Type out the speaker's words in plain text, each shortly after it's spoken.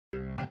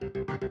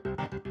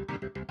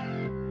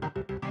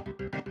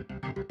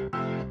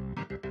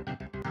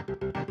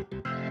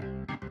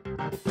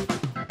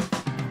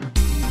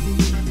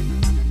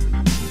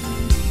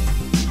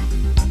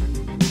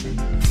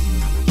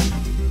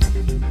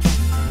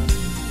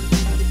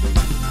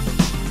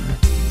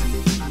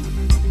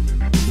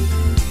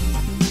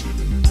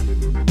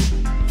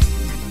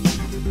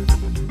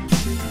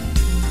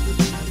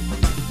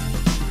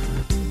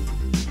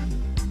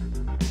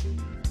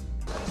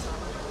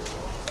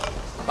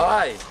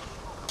Hi,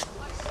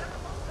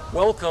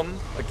 welcome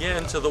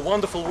again to the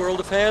wonderful world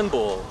of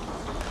handball.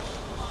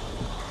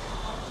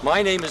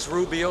 My name is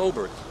Ruby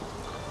Obert,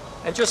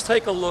 and just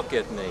take a look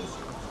at me.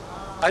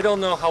 I don't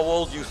know how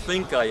old you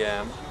think I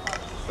am,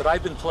 but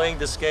I've been playing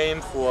this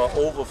game for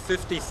over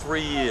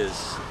 53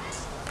 years.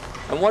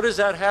 And what does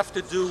that have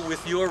to do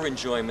with your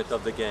enjoyment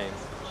of the game?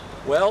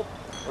 Well,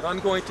 what I'm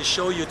going to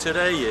show you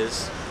today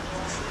is,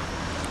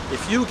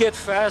 if you get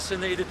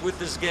fascinated with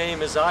this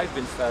game as I've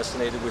been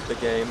fascinated with the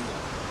game,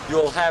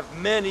 you'll have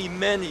many,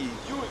 many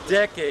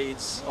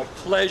decades of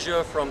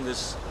pleasure from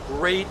this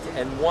great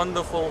and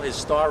wonderful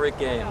historic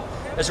game.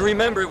 As you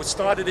remember, it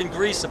started in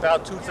Greece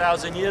about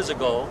 2,000 years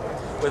ago,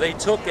 where they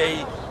took a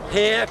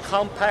hair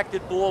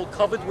compacted ball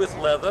covered with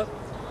leather,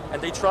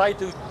 and they tried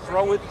to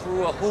throw it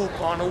through a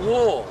hoop on a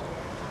wall.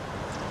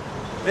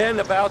 Then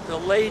about the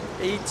late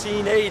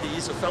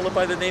 1880s, a fellow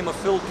by the name of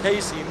Phil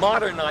Casey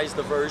modernized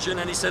the version,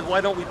 and he said,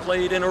 why don't we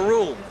play it in a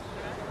room?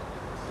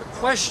 The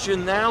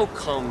question now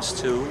comes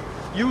to,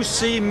 you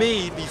see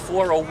me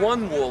before a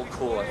one-wall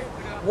court.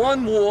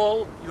 One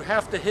wall, you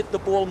have to hit the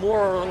ball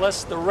more or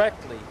less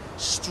directly,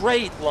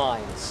 straight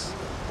lines.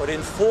 But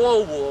in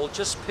four-wall,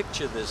 just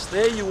picture this.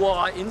 There you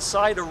are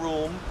inside a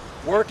room,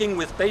 working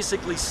with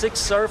basically 6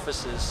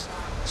 surfaces.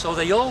 So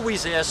they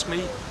always ask me,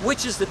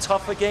 which is the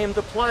tougher game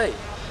to play?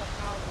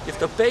 If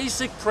the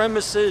basic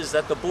premise is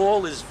that the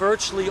ball is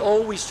virtually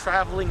always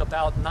traveling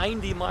about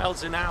 90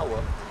 miles an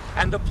hour,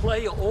 and the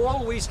player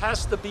always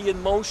has to be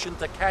in motion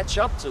to catch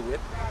up to it,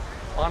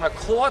 on a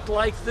court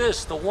like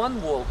this, the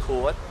one-wall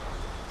court,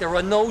 there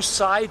are no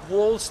side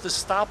walls to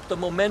stop the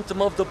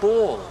momentum of the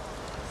ball.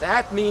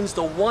 That means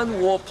the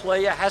one-wall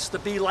player has to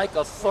be like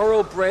a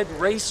thoroughbred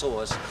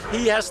racehorse.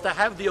 He has to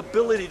have the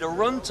ability to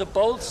run to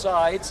both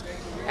sides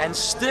and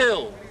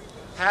still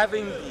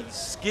having the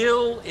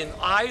skill in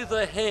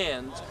either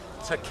hand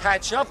to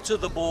catch up to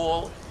the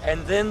ball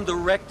and then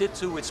direct it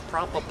to its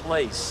proper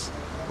place.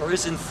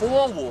 Whereas in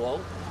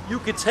four-wall, you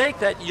could take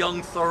that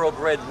young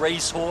thoroughbred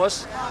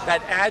racehorse,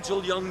 that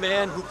agile young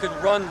man who can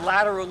run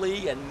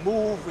laterally and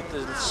move with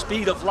the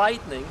speed of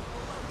lightning.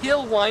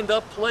 He'll wind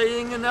up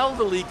playing an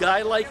elderly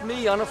guy like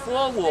me on a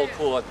four-wall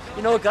court.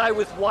 You know, a guy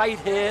with white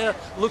hair,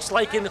 looks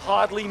like he can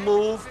hardly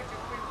move.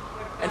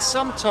 And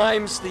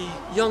sometimes the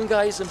young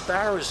guy's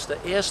embarrassed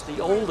to ask the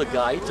older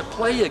guy to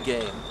play a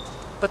game.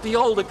 But the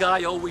older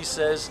guy always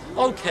says,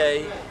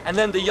 okay, and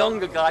then the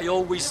younger guy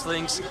always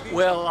thinks,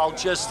 well, I'll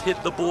just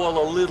hit the ball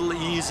a little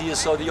easier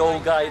so the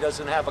old guy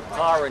doesn't have a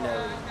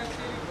coronary.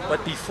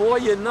 But before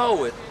you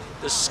know it,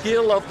 the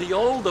skill of the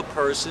older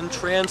person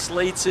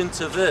translates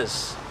into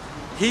this.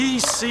 He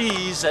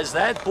sees as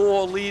that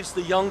ball leaves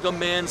the younger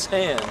man's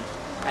hand,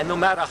 and no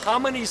matter how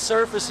many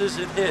surfaces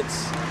it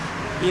hits,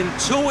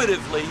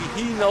 intuitively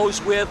he knows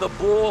where the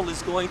ball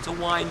is going to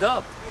wind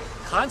up.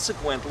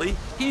 Consequently,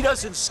 he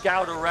doesn't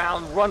scout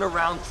around, run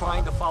around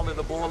trying to follow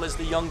the ball as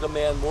the younger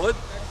man would.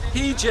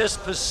 He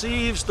just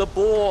perceives the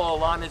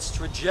ball on its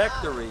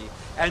trajectory,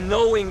 and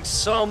knowing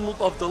some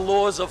of the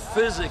laws of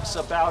physics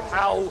about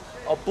how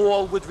a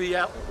ball would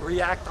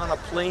react on a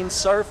plane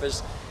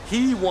surface,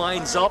 he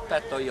winds up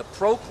at the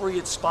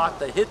appropriate spot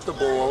to hit the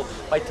ball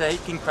by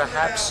taking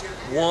perhaps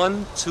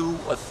 1, 2,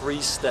 or 3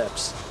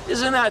 steps.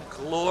 Isn't that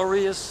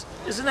glorious?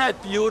 Isn't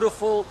that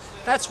beautiful?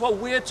 That's what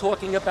we're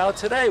talking about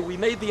today. We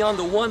may be on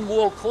the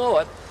one-wall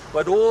court,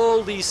 but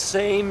all these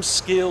same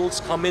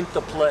skills come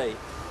into play.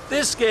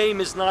 This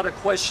game is not a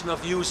question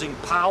of using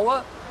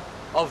power,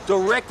 of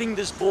directing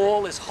this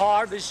ball as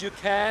hard as you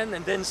can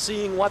and then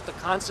seeing what the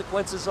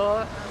consequences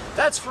are.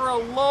 That's for a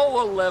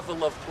lower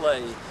level of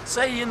play,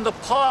 say in the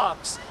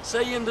parks,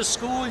 say in the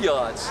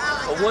schoolyards.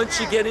 But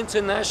once you get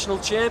into national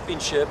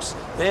championships,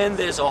 then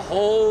there's a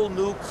whole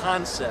new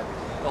concept.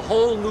 The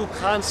whole new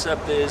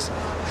concept is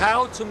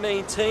how to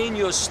maintain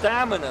your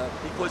stamina,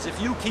 because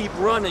if you keep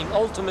running,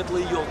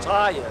 ultimately you'll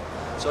tire.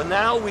 So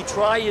now we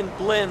try and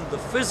blend the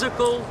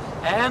physical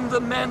and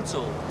the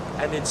mental,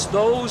 and it's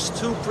those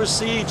 2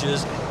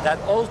 procedures that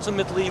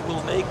ultimately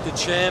will make the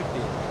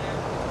champion.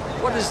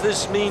 What does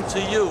this mean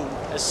to you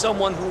as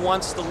someone who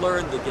wants to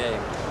learn the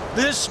game?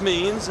 This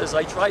means, as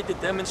I tried to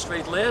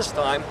demonstrate last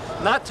time,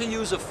 not to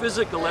use a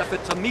physical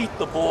effort to meet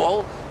the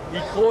ball,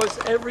 because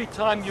every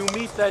time you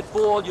meet that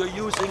ball, you're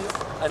using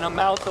an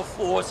amount of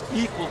force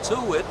equal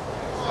to it.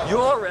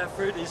 Your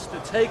effort is to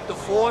take the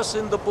force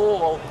in the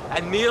ball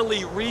and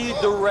merely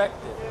redirect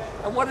it.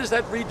 And what does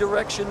that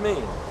redirection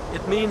mean?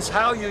 It means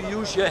how you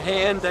use your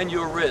hand and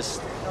your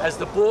wrist. As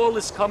the ball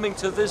is coming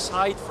to this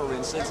height, for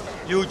instance,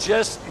 you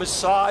just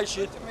massage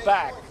it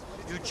back.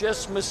 You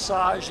just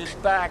massage it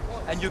back,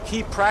 and you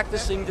keep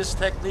practicing this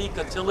technique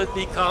until it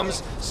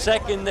becomes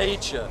second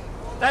nature.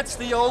 That's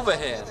the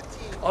overhand.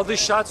 Other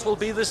shots will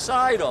be the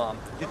sidearm.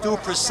 You do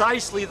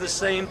precisely the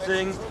same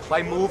thing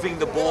by moving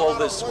the ball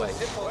this way.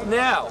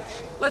 Now,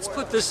 let's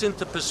put this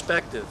into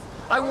perspective.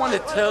 I want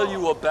to tell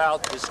you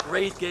about this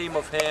great game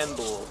of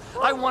handball.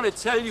 I want to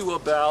tell you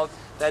about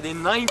that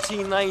in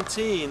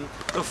 1919,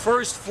 the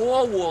first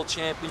four-wall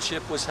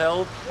championship was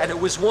held, and it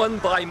was won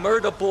by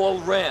Murder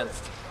Ball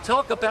Ranft.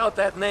 Talk about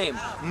that name,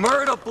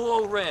 Murder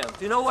Ball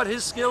Ranft. You know what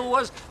his skill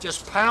was?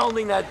 Just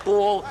pounding that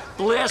ball,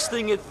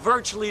 blasting it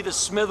virtually to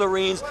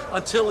smithereens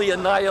until he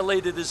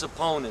annihilated his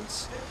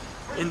opponents.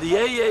 In the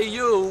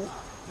AAU,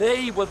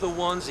 they were the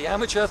ones, the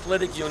Amateur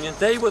Athletic Union,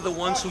 they were the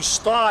ones who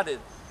started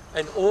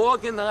an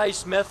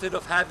organized method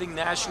of having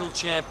national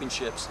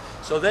championships.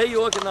 So they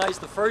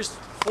organized the first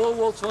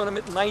four-wall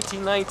tournament in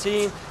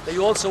 1919. They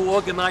also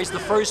organized the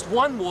first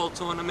one-wall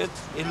tournament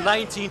in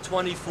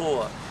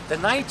 1924. The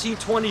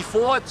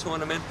 1924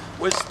 tournament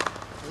was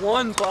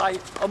won by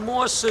a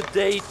more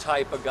sedate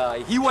type of guy.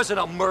 He wasn't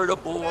a murder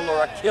ball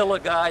or a killer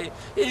guy.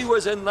 He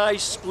was a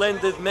nice,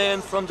 splendid man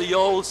from the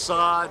old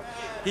sod.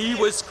 He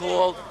was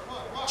called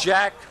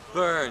Jack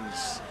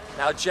Burns.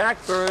 Now,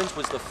 Jack Burns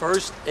was the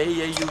first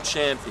AAU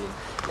champion.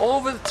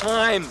 Over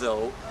time,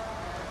 though,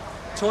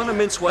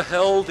 tournaments were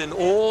held in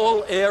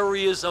all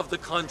areas of the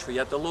country,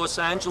 at the Los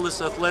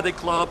Angeles Athletic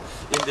Club,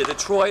 in the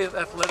Detroit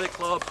Athletic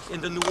Club,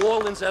 in the New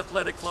Orleans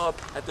Athletic Club,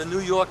 at the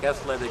New York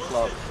Athletic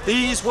Club.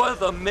 These were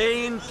the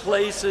main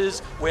places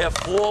where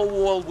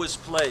four-wall was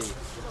played.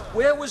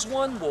 Where was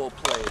one-wall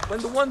played? When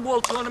the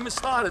one-wall tournament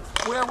started,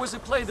 where was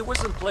it played? It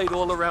wasn't played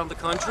all around the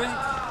country.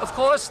 Of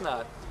course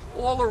not.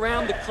 All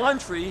around the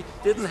country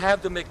didn't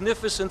have the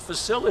magnificent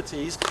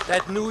facilities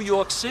that New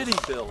York City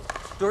built.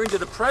 During the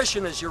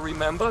Depression, as you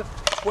remember,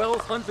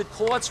 1,200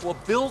 courts were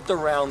built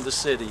around the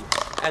city,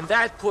 and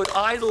that put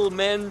idle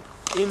men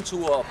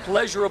into a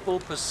pleasurable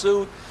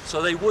pursuit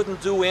so they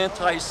wouldn't do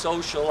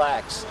antisocial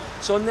acts.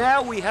 So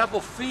now we have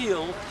a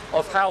feel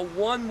of how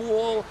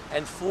one-wall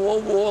and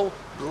four-wall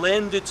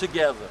blended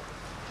together.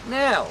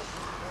 Now,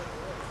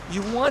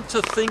 you want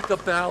to think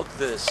about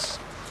this.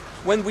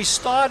 When we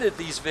started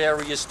these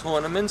various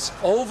tournaments,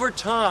 over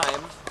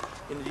time,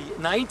 in the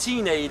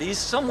 1980s,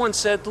 someone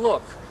said,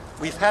 look,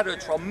 we've had a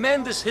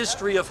tremendous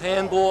history of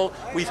handball,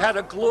 we've had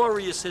a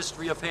glorious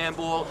history of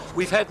handball,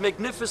 we've had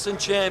magnificent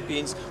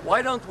champions,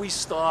 why don't we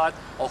start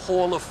a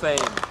Hall of Fame?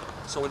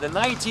 So in the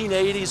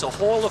 1980s, a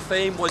Hall of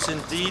Fame was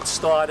indeed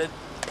started,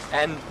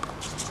 and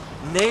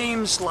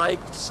names like,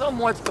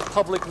 somewhat the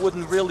public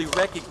wouldn't really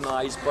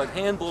recognize, but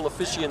handball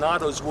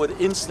aficionados would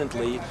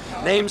instantly.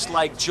 Names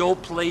like Joe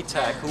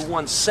Platak, who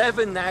won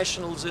 7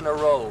 nationals in a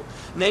row.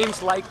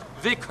 Names like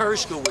Vic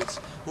Hershkowitz,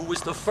 who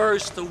was the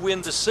first to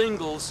win the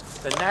singles,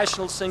 the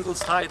national singles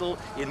title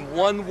in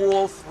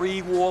one-wall,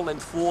 three-wall,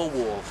 and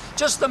four-wall.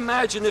 Just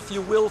imagine, if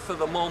you will, for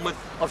the moment,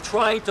 of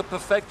trying to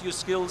perfect your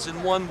skills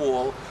in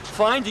one-wall,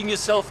 finding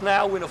yourself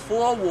now in a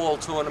four-wall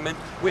tournament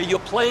where you're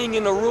playing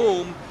in a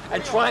room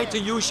and trying to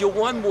use your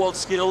one-wall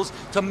skills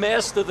to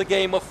master the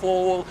game of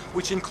four-wall,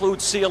 which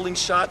includes ceiling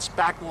shots,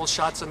 back-wall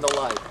shots, and the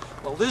like.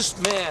 Well,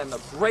 this man, a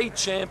great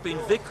champion,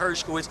 Vic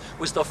Hershkowitz,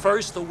 was the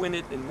first to win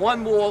it in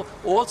one-wall,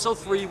 also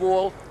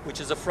three-wall, which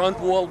is a front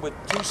wall with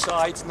 2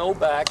 sides, no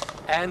back,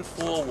 and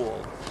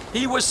four-wall.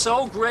 He was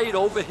so great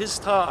over his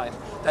time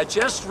that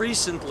just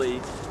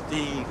recently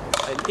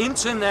an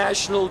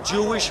International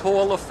Jewish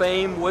Hall of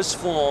Fame was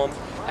formed,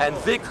 and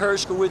Vic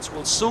Hershkowitz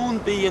will soon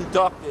be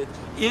inducted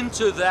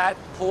into that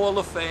Hall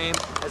of Fame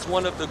as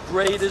one of the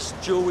greatest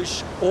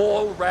Jewish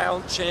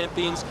all-round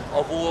champions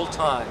of all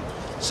time.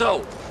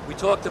 So, we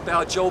talked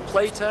about Joe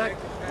Platak,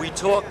 we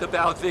talked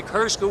about Vic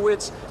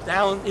Hershkowitz.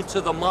 Down into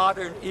the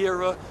modern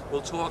era,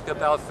 we'll talk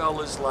about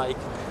fellas like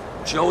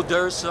Joe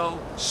D'Urso,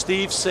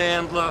 Steve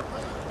Sandler,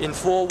 in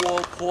four-wall,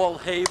 Paul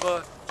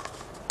Haber,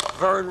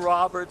 Vern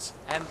Roberts,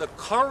 and the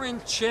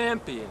current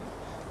champion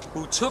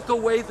who took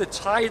away the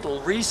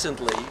title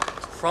recently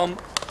from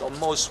the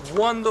most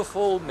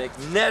wonderful,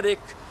 magnetic,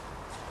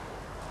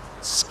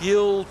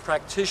 skilled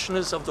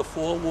practitioners of the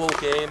four-wall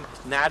game,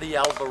 Natty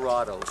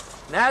Alvarado.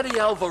 Natty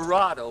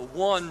Alvarado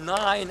won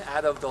 9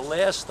 out of the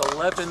last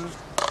 11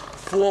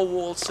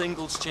 four-wall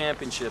singles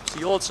championships.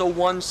 He also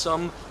won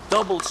some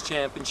doubles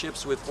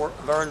championships with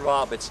Vern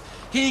Roberts.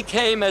 He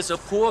came as a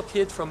poor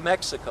kid from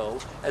Mexico.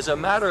 As a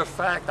matter of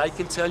fact, I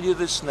can tell you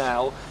this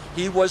now,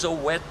 he was a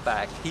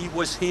wetback. He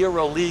was here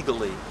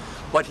illegally.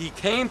 But he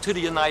came to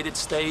the United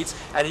States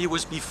and he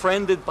was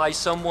befriended by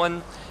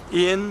someone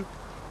in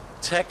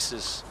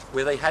Texas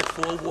where they had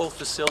four-wall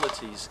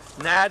facilities.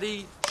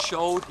 Natty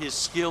showed his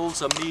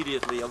skills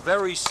immediately. A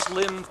very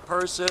slim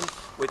person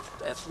with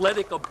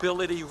athletic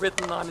ability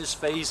written on his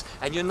face.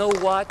 And you know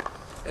what?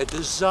 A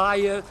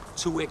desire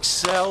to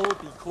excel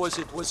because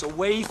it was a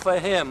way for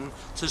him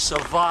to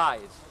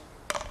survive.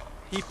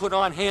 He put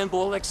on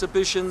handball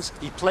exhibitions.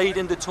 He played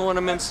in the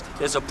tournaments.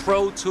 There's a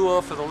pro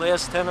tour for the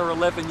last 10 or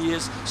 11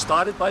 years,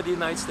 started by the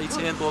United States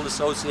Handball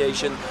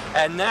Association.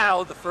 And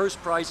now the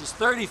first prize is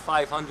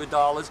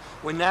 $3,500.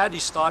 When Natty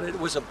started, it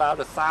was about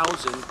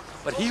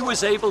 $1,000. But he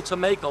was able to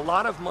make a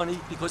lot of money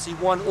because he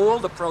won all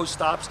the pro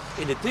stops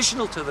in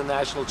addition to the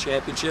national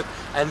championship.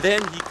 And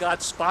then he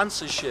got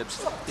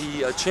sponsorships.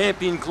 The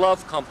Champion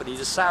Glove Company,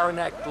 the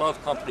Saranac Glove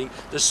Company,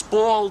 the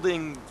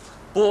Spalding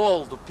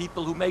Ball, the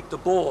people who make the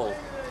ball.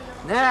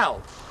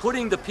 Now,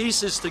 putting the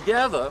pieces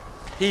together,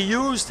 he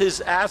used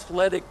his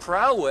athletic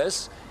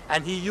prowess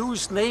and he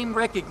used name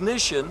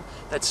recognition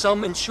that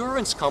some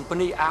insurance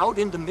company out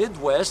in the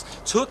Midwest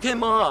took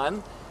him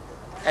on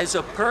as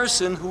a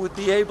person who would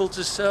be able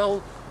to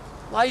sell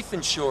life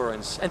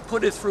insurance and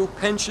put it through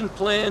pension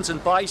plans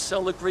and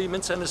buy-sell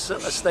agreements and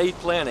estate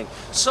planning.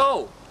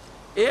 So,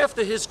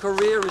 after his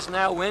career is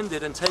now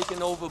ended and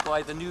taken over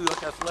by the New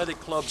York Athletic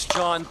Club's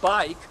John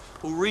Bike,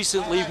 who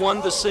recently won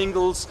the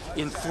singles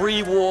in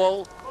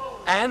three-wall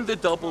and the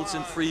doubles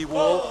in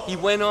three-wall. He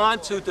went on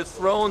to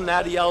dethrone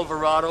Natty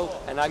Alvarado,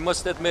 and I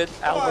must admit,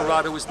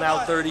 Alvarado is now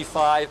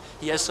 35.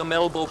 He has some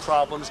elbow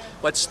problems,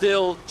 but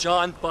still,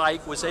 John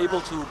Bike was able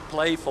to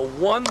play for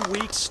 1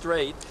 week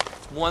straight,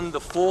 won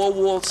the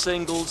four-wall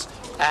singles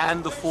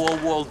and the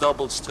four-wall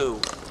doubles too.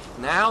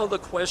 Now the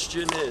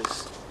question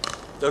is,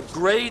 the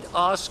great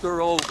Oscar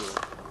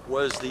Obert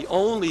was the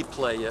only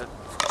player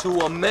to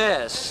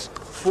amass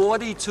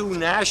 42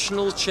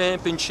 national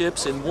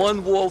championships in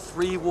one-wall,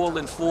 three-wall,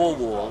 and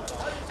four-wall.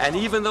 And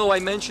even though I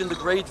mentioned the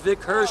great Vic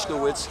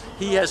Hershkowitz,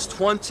 he has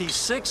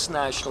 26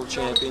 national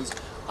champions.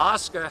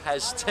 Oscar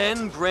has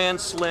 10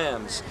 Grand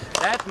Slams.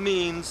 That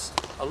means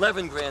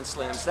 11 Grand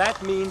Slams. That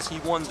means he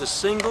won the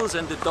singles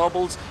and the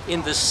doubles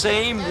in the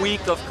same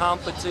week of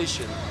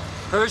competition.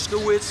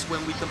 Hershkowitz,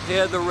 when we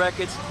compare the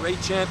records,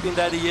 great champion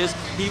that he is,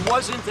 he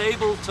wasn't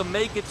able to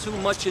make it too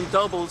much in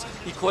doubles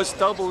because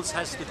doubles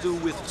has to do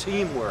with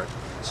teamwork.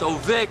 So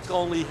Vic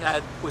only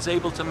was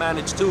able to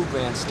manage 2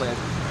 Grand Slams.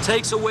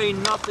 Takes away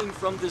nothing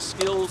from the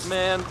skilled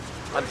man.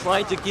 I'm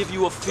trying to give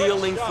you a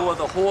feeling for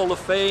the Hall of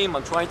Fame.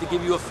 I'm trying to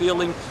give you a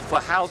feeling for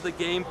how the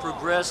game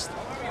progressed.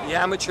 The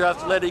Amateur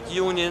Athletic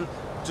Union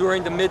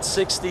during the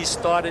mid-60s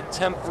started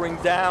tempering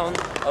down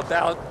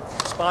about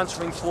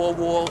sponsoring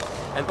four-wall.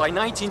 And by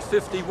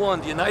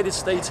 1951, the United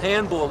States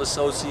Handball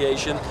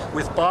Association,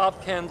 with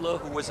Bob Kendler,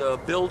 who was a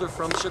builder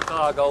from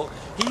Chicago,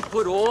 he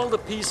put all the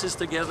pieces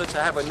together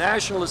to have a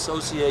national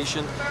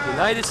association, the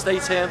United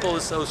States Handball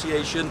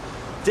Association,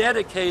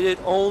 dedicated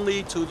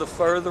only to the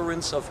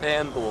furtherance of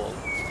handball.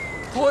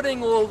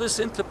 Putting all this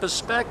into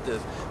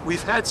perspective,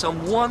 we've had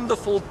some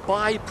wonderful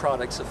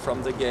byproducts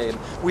from the game.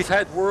 We've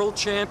had world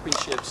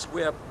championships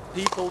where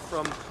people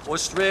from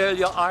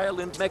Australia,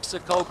 Ireland,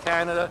 Mexico,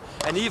 Canada,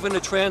 and even a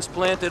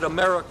transplanted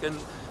American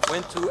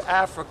went to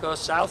Africa,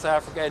 South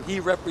Africa, and he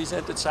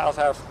represented South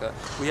Africa.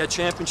 We had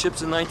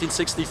championships in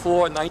 1964,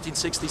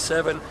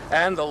 1967,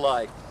 and the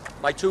like.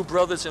 My 2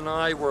 brothers and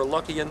I were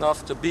lucky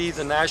enough to be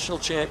the national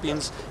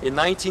champions in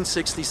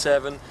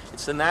 1967.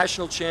 It's the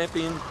national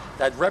champion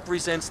that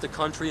represents the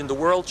country in the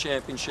World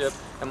Championship,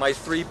 and my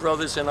 3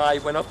 brothers and I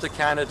went up to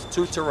Canada,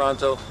 to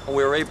Toronto, and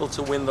we were able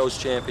to win those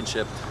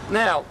championships.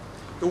 Now,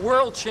 the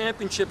World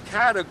Championship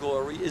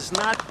category is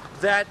not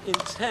that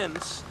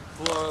intense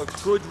for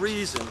good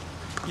reason.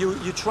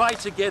 You try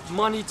to get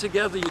money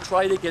together, you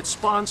try to get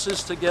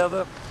sponsors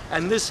together,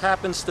 and this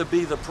happens to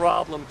be the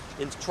problem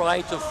in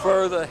trying to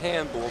further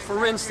handball.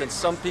 For instance,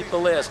 some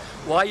people ask,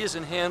 why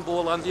isn't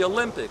handball on the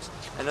Olympics?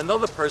 And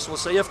another person will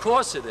say, of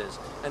course it is.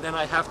 And then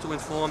I have to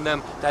inform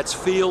them that's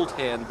field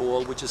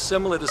handball, which is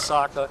similar to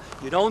soccer.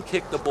 You don't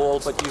kick the ball,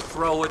 but you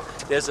throw it.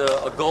 There's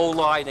a goal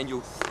line, and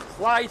you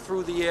fly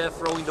through the air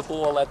throwing the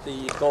ball at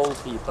the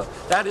goalkeeper.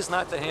 That is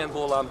not the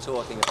handball I'm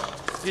talking about.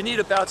 You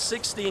need about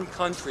 16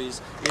 countries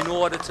in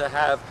order to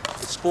have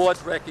the sport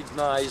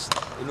recognized,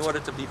 in order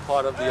to be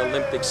part of the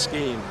Olympic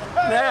scheme.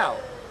 Now,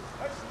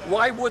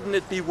 why wouldn't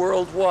it be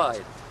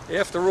worldwide?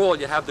 After all,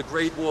 you have the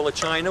Great Wall of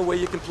China where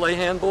you can play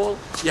handball.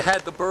 You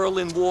had the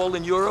Berlin Wall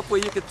in Europe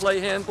where you could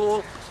play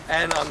handball.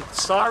 And I'm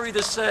sorry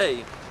to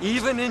say,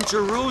 even in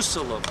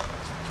Jerusalem,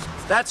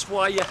 that's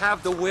why you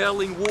have the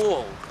Wailing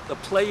Wall. The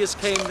players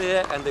came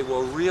there and they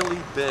were really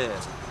bad.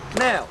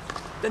 Now,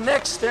 the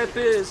next step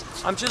is,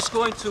 I'm just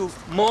going to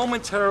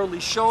momentarily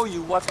show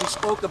you what we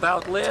spoke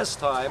about last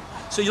time,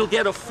 so you'll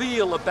get a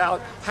feel about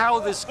how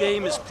this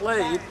game is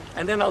played,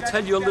 and then I'll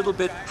tell you a little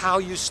bit how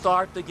you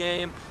start the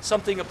game,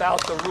 something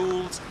about the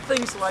rules,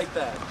 things like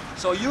that.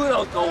 So you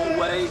don't go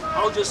away,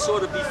 I'll just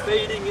sort of be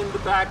fading in the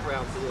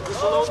background here.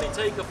 This will only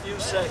take a few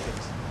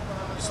seconds.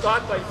 You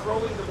start by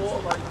throwing the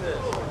ball like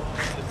this.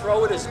 You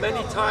throw it as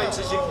many times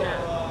as you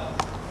can.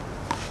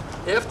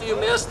 After you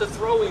master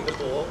throwing the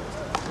ball,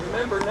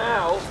 remember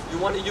now, you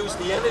want to use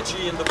the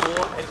energy in the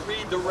ball and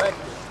redirect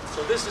it.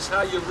 So this is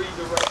how you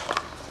redirect it.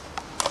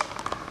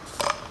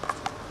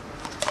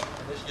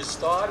 And as you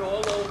start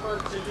all over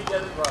until you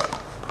get it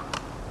right.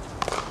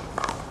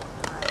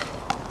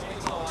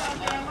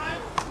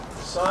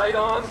 Side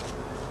on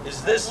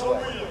is this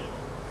way.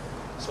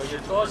 So you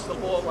toss the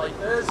ball like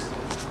this,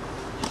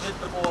 you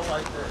hit the ball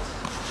like this,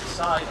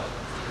 side up.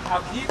 Now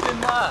keep in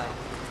mind,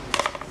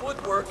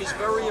 footwork is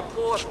very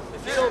important.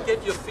 If you don't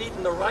get your feet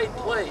in the right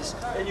place,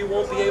 then you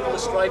won't be able to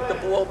strike the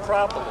ball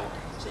properly.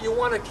 So you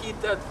want to keep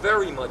that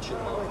very much in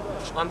mind.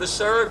 On the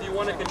serve, you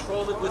want to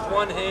control it with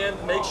one hand,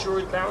 make sure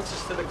it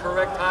bounces to the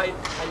correct height,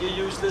 and you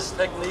use this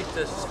technique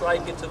to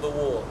strike it to the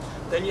wall.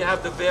 Then you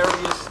have the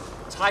various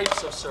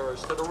types of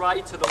serves, to the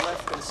right, to the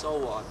left, and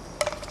so on.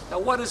 Now,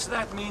 what does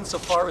that mean so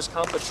far as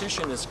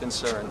competition is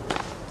concerned?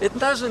 It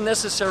doesn't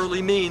necessarily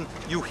mean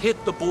you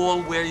hit the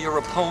ball where your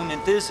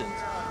opponent isn't.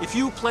 If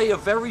you play a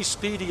very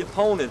speedy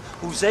opponent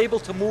who's able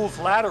to move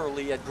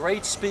laterally at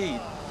great speed,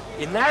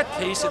 in that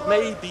case, it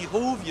may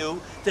behoove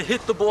you to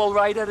hit the ball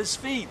right at his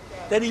feet.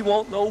 Then he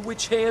won't know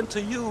which hand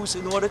to use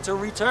in order to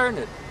return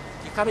it.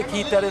 You gotta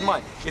keep that in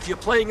mind. If you're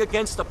playing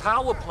against a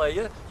power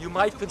player, you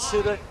might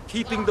consider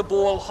keeping the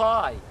ball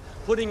high,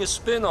 putting a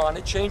spin on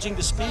it, changing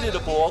the speed of the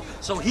ball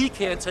so he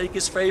can't take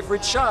his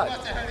favorite shot.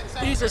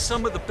 These are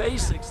some of the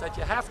basics that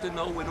you have to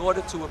know in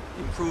order to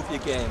improve your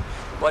game.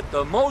 But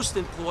the most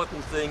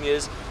important thing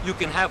is you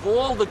can have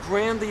all the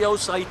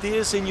grandiose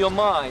ideas in your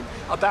mind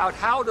about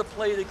how to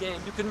play the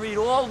game. You can read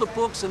all the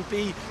books and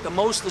be the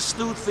most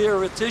astute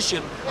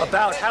theoretician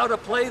about how to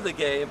play the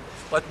game,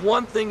 but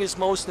one thing is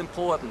most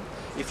important.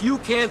 If you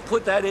can't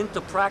put that into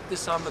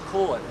practice on the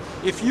court,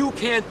 if you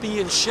can't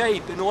be in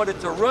shape in order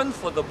to run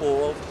for the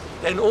ball,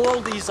 then all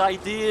these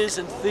ideas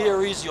and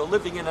theories, you're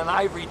living in an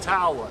ivory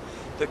tower.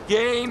 The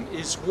game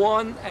is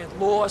won and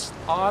lost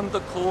on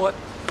the court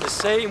the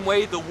same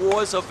way the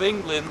wars of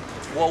England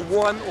were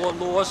won or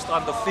lost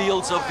on the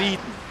fields of Eden.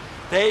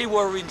 They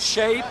were in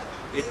shape.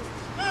 It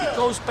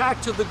goes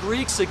back to the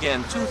Greeks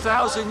again,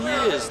 2,000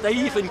 years. They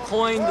even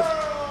coined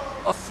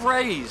a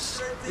phrase,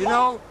 you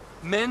know,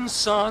 mens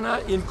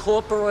sana in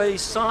corpore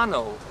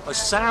sano, a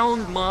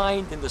sound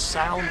mind in the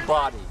sound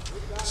body.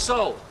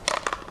 So,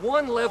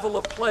 one level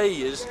of play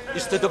is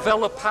to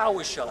develop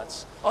power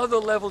shots. Other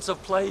levels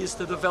of play is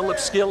to develop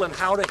skill in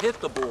how to hit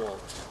the ball.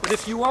 But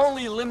if you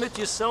only limit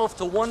yourself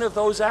to one of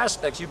those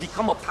aspects, you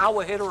become a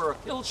power hitter or a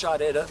hill shot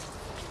hitter,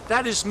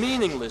 that is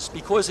meaningless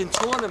because in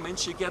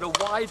tournaments you get a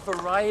wide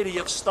variety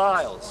of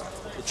styles.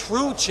 The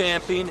true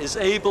champion is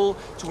able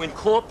to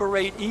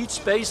incorporate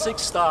each basic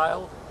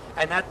style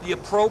and at the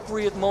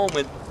appropriate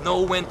moment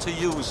know when to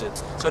use it.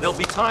 So there'll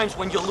be times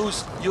when you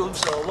use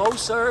a low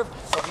serve,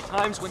 there'll be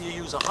times when you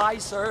use a high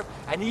serve,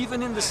 and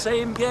even in the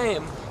same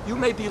game, you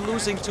may be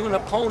losing to an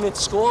opponent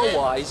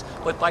score-wise,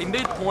 but by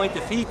midpoint,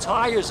 if he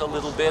tires a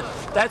little bit,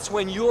 that's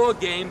when your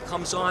game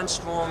comes on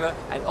stronger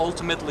and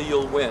ultimately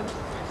you'll win.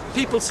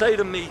 People say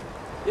to me,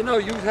 you know,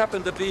 you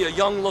happen to be a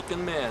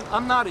young-looking man.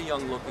 I'm not a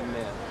young-looking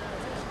man.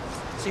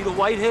 See the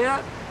white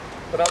hair?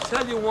 But I'll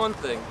tell you one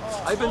thing,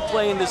 I've been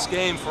playing this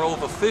game for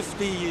over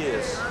 50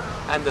 years,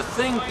 and the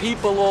thing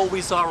people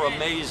always are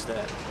amazed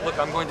at, look,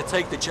 I'm going to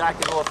take the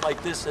jacket off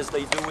like this as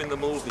they do in the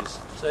movies,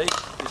 see?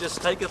 You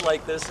just take it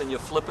like this and you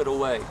flip it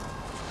away.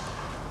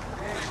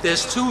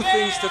 There's two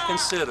things to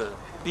consider,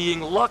 being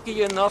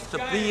lucky enough to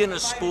be in a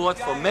sport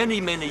for many,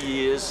 many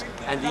years,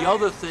 and the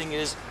other thing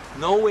is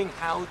knowing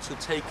how to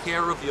take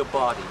care of your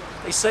body.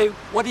 They say,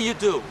 what do you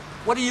do?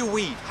 What do you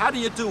eat? How do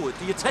you do it?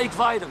 Do you take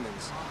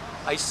vitamins?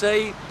 I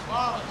say,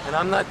 and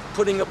I'm not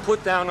putting a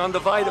put down on the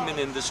vitamin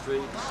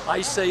industry, I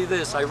say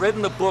this, I read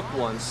in the book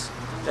once,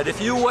 that if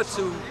you were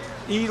to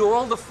eat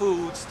all the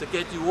foods to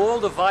get you all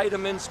the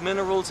vitamins,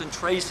 minerals, and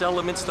trace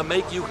elements to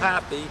make you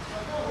happy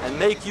and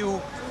make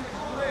you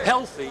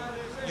healthy,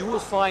 you will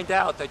find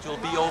out that you'll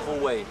be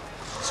overweight.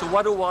 So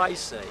what do I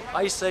say?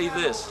 I say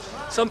this,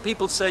 some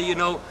people say, you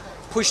know,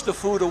 push the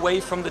food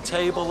away from the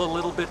table a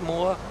little bit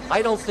more.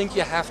 I don't think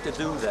you have to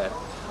do that.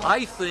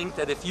 I think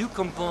that if you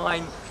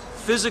combine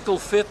physical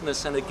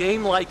fitness and a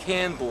game like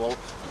handball,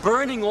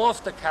 burning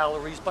off the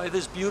calories by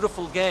this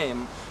beautiful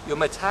game, your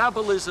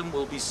metabolism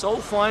will be so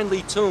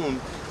finely tuned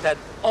that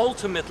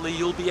ultimately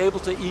you'll be able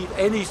to eat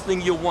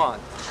anything you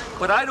want.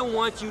 But I don't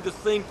want you to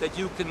think that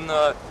you can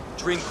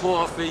drink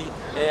coffee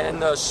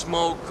and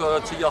smoke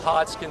to your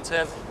heart's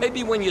content.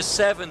 Maybe when you're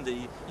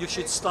 70, you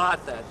should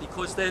start that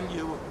because then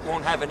you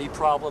won't have any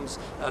problems,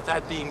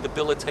 that being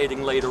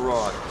debilitating later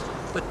on.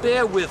 But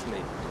bear with me.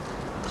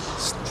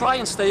 Try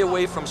and stay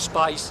away from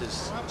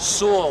spices,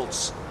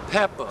 salts,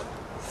 pepper,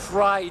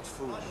 fried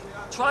food.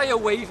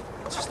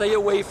 Stay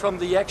away from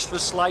the extra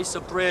slice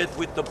of bread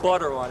with the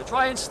butter on it.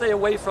 Try and stay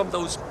away from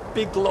those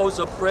big loaves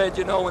of bread,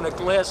 you know, and a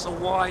glass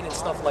of wine and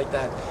stuff like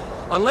that.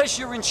 Unless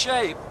you're in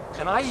shape,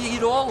 and I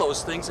eat all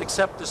those things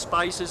except the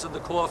spices and the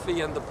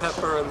coffee and the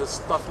pepper and the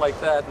stuff like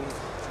that. And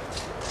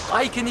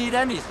I can eat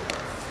anything,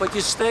 but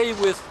you stay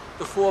with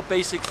the 4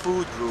 basic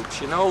food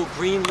groups, you know,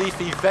 green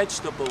leafy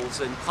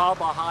vegetables and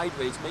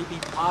carbohydrates, maybe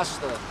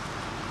pasta.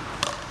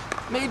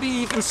 Maybe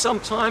even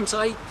sometimes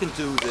I can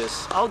do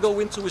this. I'll go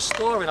into a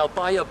store and I'll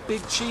buy a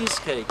big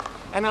cheesecake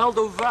and I'll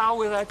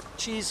devour that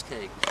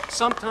cheesecake.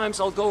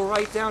 Sometimes I'll go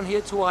right down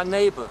here to our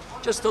neighbor,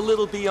 just a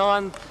little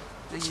beyond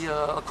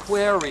the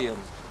aquarium,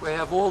 We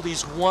have all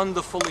these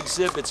wonderful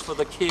exhibits for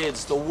the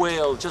kids, the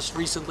whale. Just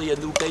recently a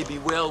new baby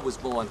whale was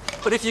born.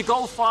 But if you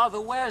go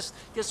farther west,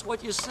 guess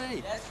what you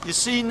see? You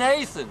see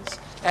Nathan's.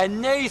 And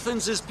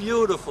Nathan's is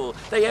beautiful.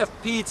 They have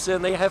pizza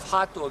and they have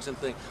hot dogs and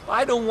things.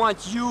 I don't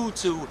want you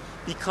to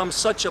become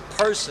such a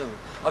person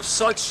of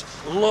such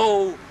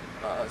low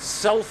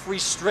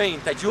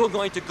self-restraint that you're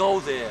going to go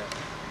there.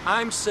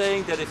 I'm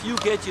saying that if you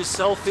get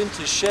yourself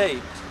into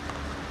shape,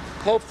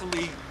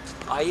 hopefully,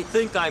 I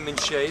think I'm in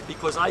shape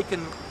because I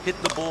can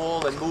hit the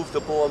ball and move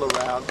the ball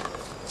around.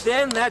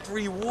 Then that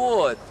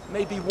reward,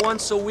 maybe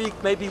once a week,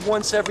 maybe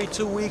once every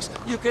 2 weeks,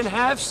 you can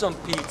have some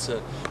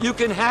pizza. You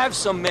can have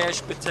some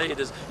mashed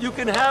potatoes. You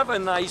can have a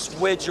nice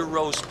wedge of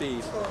roast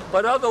beef.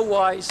 But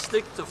otherwise,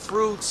 stick to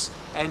fruits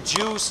and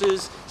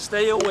juices.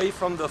 Stay away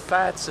from the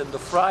fats and the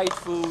fried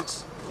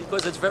foods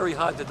because it's very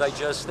hard to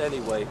digest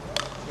anyway.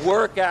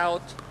 Work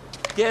out.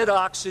 Get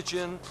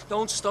oxygen.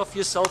 Don't stuff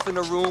yourself in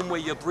a room where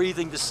you're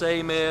breathing the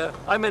same air.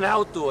 I'm an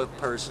outdoor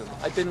person.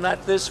 I've been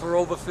at this for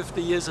over 50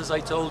 years, as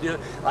I told you.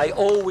 I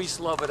always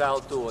love it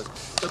outdoors.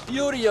 The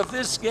beauty of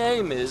this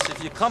game is,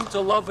 if you come to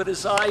love it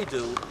as I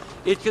do,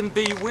 it can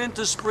be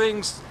winter,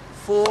 spring,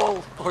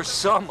 fall, or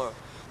summer.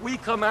 We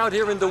come out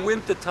here in the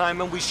winter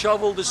time and we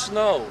shovel the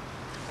snow.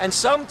 And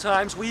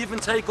sometimes we even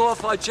take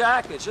off our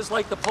jackets, just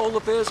like the polar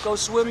bears go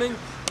swimming.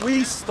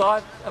 We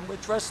start and we're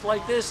dressed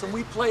like this and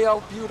we play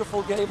our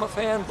beautiful game of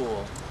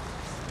handball.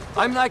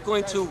 I'm not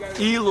going to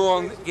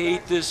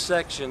elongate this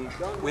section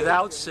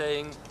without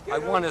saying I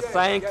want to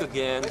thank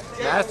again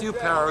Matthew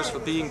Paris for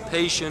being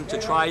patient to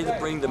try to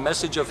bring the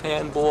message of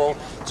handball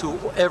to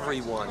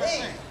everyone.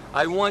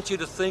 I want you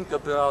to think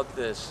about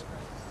this.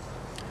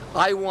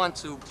 I want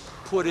to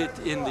put it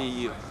in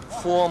the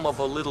form of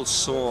a little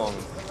song,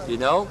 you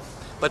know?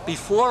 But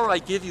before I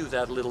give you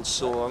that little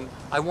song,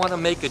 I want to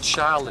make a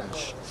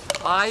challenge.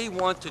 I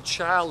want to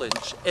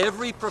challenge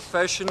every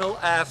professional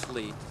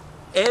athlete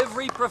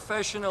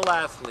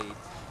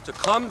to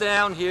come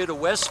down here to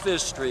West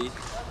Fifth Street,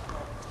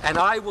 and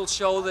I will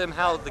show them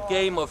how the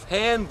game of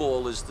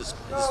handball is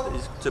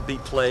to be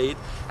played.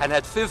 And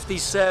at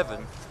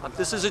 57,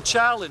 this is a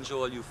challenge,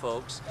 all you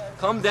folks.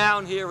 Come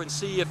down here and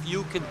see if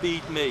you can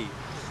beat me.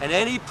 And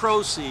any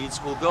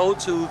proceeds will go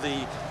to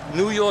the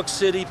New York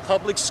City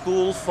Public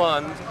School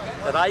Fund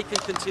that I can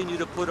continue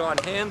to put on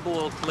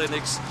handball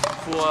clinics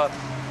for.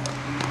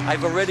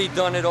 I've already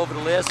done it over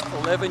the last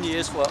 11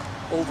 years for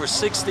over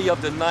 60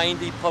 of the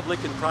 90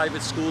 public and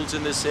private schools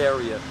in this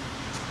area.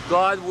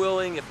 God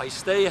willing, if I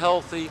stay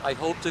healthy, I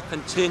hope to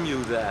continue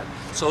that.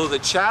 So the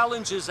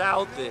challenge is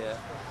out there.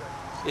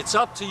 It's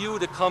up to you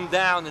to come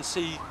down and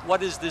see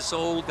what is this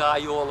old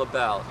guy all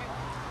about.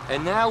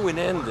 And now in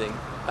ending,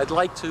 I'd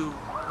like to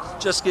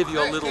just give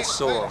you a little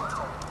song.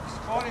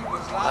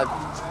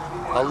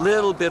 A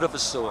little bit of a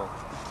song.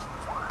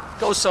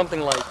 Goes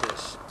something like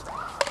this.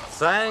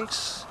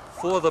 Thanks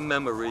for the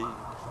memory,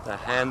 the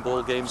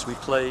handball games we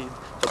played,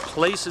 the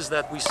places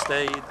that we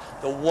stayed,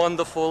 the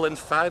wonderful and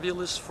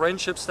fabulous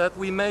friendships that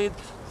we made.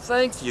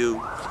 Thank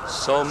you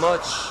so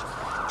much.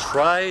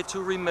 Try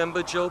to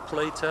remember Joe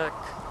Platek,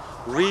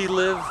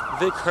 relive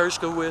Vic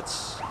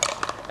Hershkowitz,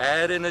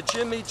 add in a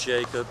Jimmy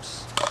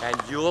Jacobs, and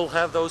you'll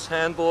have those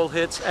handball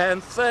hits.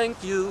 And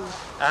thank you,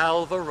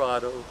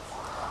 Alvarado,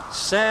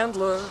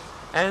 Sandler,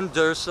 and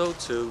Durso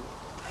too.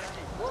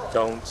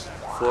 Don't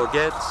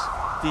forget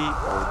the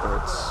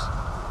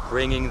Oberts,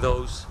 bringing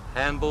those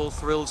handball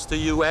thrills to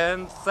you.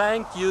 And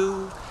thank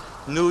you,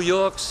 New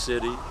York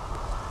City,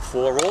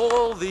 for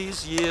all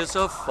these years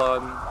of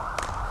fun.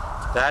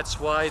 That's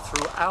why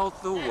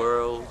throughout the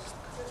world,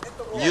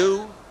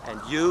 you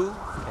and you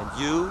and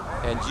you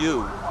and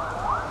you,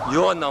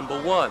 you're number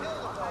one.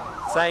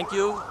 Thank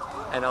you,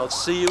 and I'll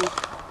see you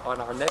on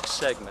our next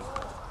segment.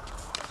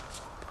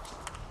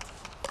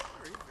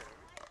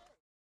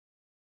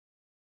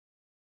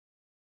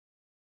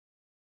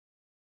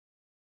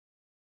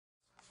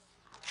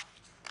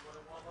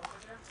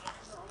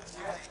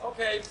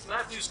 Okay,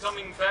 Matthew's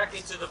coming back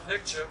into the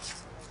picture.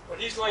 What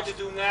he's going to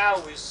do now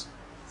is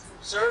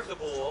serve the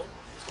ball.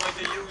 He's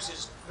going to use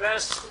his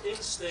best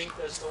instinct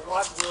as to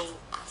what will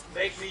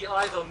make me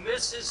either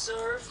miss his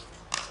serve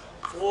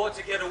or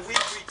to get a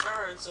weak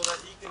return so that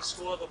he can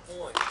score the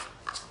point.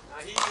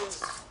 Now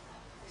he's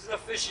an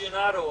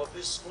aficionado of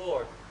this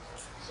sport,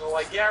 so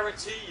I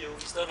guarantee you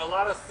he's done a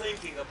lot of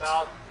thinking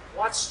about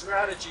what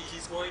strategy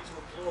he's going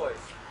to employ.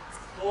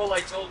 All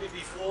I told you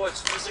before,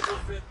 it's physical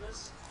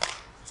fitness,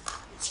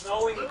 it's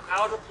knowing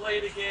how to play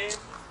the game,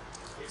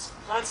 it's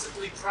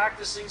constantly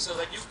practicing so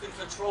that you can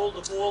control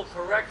the ball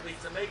correctly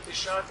to make the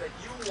shot that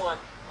you want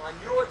on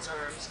your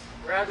terms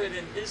rather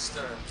than his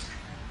terms.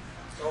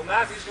 So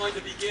Matthew's going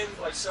to begin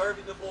by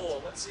serving the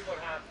ball. Let's see what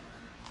happens.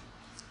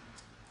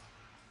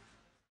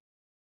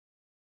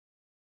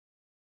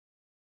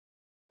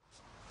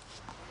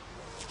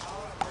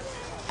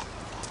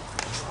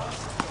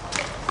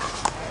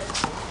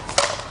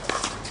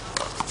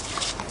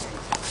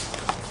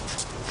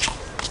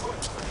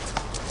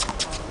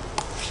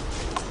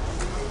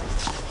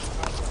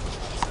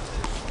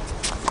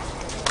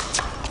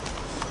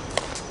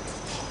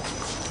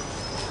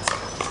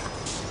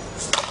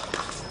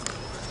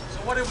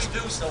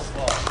 so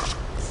far.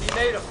 He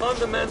made a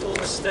fundamental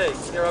mistake.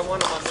 Here, I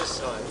want him on this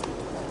side.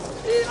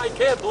 I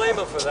can't blame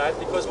him for that,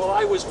 because while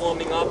I was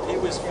warming up, he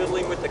was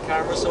fiddling with the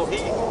camera, so he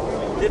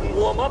didn't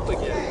warm up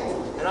again.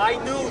 And I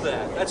knew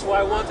that. That's why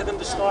I wanted him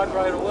to start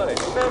right away.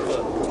 Remember,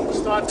 to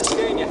start this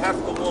game, you have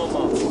to warm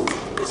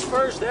up. His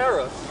first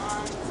error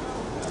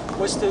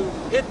was to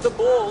hit the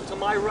ball to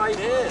my right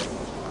hand.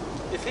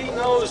 If he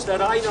knows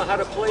that I know how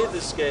to play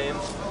this game,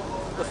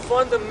 the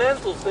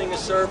fundamental thing a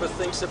server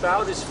thinks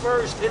about is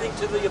first hitting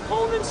to the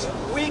opponent's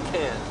weak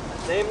hand,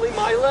 namely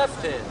my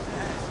left hand.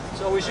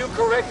 So as you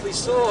correctly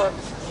saw,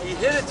 he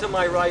hit it to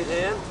my right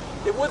hand.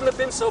 It wouldn't have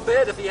been so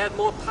bad if he had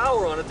more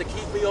power on it to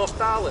keep me off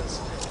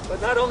balance.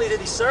 But not only did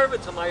he serve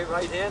it to my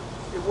right hand,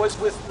 it was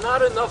with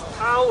not enough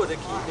power to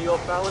keep me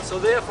off balance, so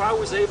therefore I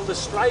was able to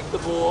strike the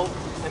ball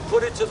and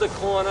put it to the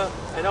corner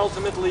and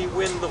ultimately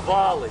win the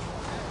volley.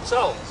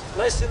 So,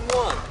 lesson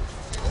one,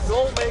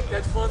 don't make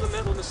that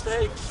fundamental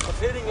mistake of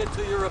hitting it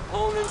to your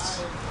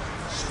opponent's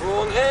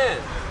strong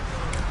hand.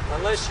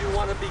 Unless you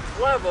want to be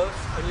clever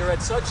and you're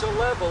at such a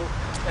level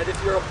that if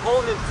your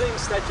opponent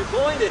thinks that you're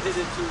going to hit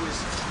it to his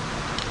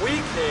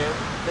weak hand,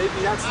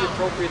 maybe that's the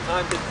appropriate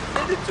time to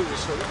hit it to his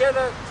strong.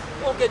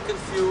 Don't get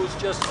confused,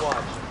 just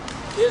watch.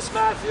 Here's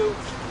Matthew.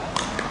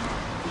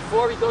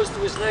 Before he goes to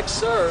his next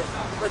serve,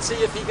 let's see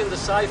if he can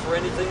decipher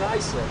anything I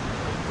said.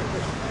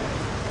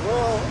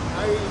 Well,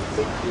 I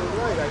think you're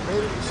right. I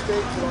made a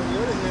mistake, but on the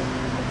other hand,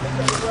 I think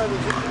I'd rather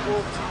hit the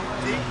ball too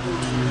deeply,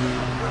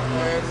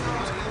 and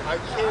I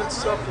can't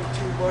suffer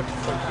too much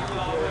from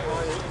people in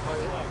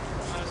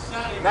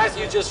my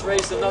Matthew just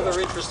raised another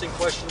interesting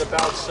question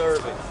about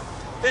serving.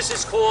 This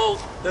is called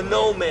the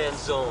no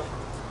man's zone.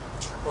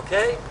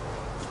 Okay?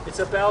 It's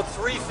about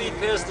 3 feet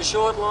past the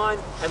short line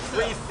and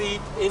 3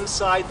 feet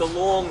inside the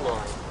long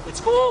line.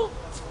 It's called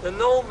the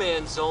no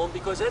man's zone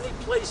because any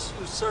place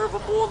you serve a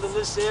ball in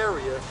this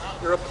area,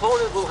 your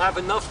opponent will have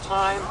enough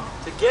time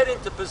to get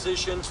into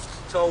position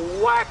to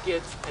whack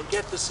it and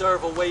get the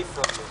serve away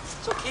from you.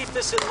 So keep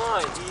this in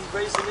mind. He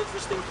raised an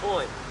interesting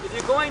point. If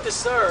you're going to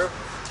serve,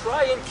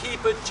 try and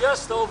keep it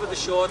just over the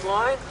short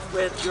line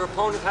where your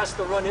opponent has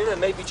to run in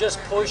and maybe just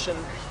push and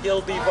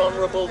he'll be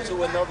vulnerable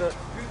to another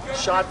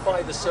shot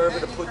by the server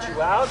to put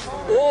you out.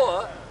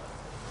 Or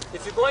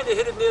if you're going to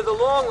hit it near the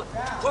long,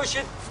 push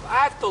it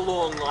at the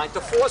long line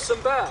to force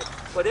him back.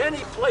 But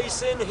any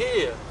place in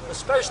here,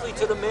 especially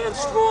to the man's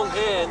strong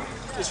hand,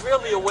 is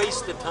really a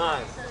waste of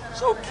time.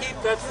 So keep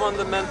that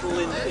fundamental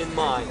in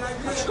mind.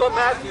 I'm sure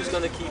Matthew's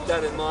going to keep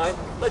that in mind.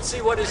 Let's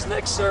see what his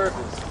next serve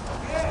is.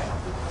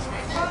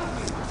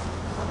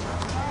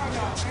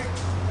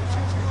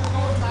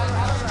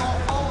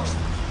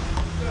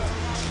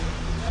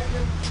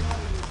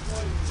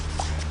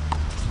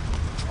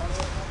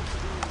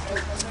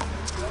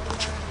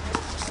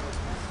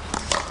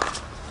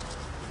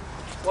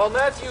 While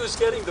Matthew is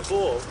getting the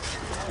ball,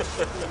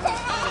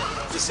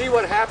 you see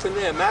what happened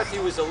there?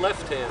 Matthew is a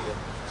left-hander.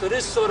 So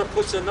this sort of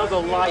puts another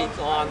light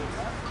on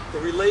the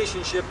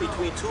relationship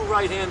between two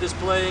right-handers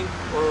playing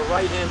or a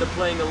right-hander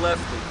playing a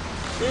lefty.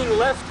 Being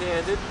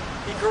left-handed,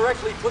 he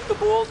correctly put the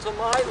ball to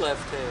my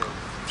left hand.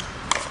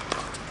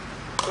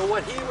 So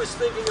what he was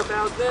thinking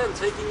about then,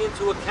 taking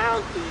into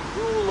account the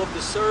rule of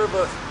the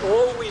server,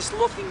 always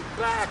looking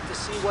back to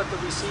see what the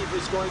receiver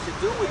is going to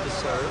do with the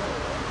serve.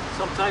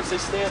 Sometimes they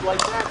stand like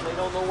that and they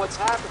don't know what's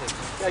happening.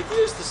 The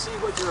idea is to see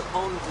what your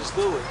opponent is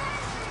doing.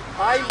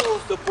 I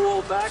moved the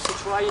ball back to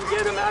try and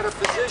get him out of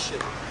position.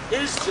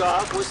 His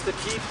job was to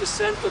keep the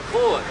center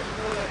court.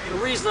 The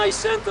reason I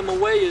sent him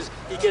away is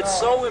he gets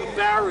so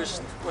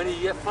embarrassed when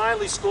he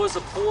finally scores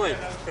a point.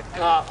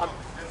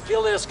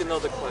 He'll ask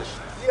another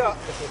question. Yeah,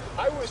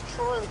 I was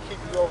trying to keep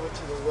you over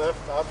to the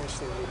left,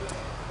 obviously,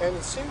 and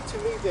it seemed to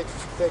me that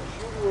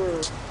you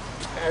were,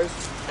 as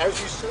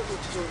you sent me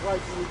to the right,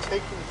 you were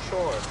taking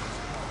charge.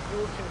 You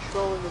were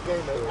controlling the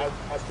game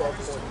at that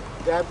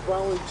point. That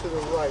volley to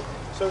the right.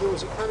 So there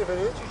was a kind of an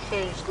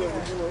interchange there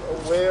where you were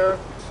aware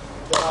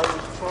that I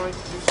was trying to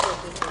do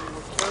something and you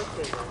were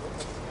countering on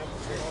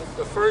it.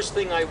 The first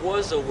thing I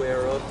was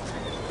aware of,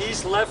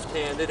 he's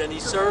left-handed and he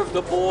served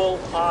the ball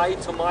high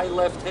to my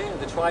left hand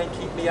to try and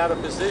keep me out of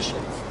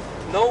position.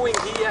 Knowing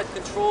he had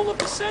control of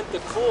the center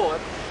court,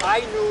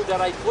 I knew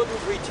that I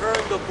couldn't return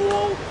the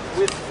ball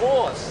with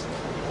force.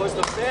 Because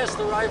the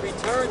faster I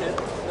return it,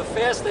 the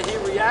faster he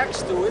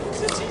reacts to it.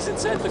 Since he's in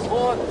center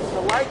court,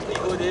 the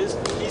likelihood is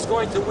he's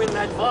going to win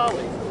that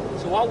volley.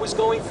 So what was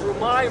going through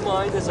my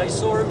mind as I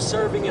saw him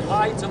serving it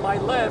high to my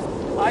left,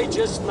 I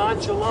just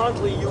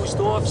nonchalantly used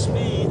off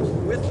speed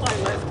with my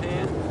left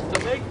hand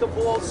to make the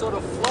ball sort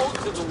of float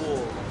to the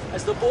wall.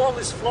 As the ball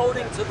is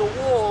floating to the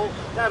wall,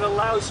 that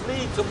allows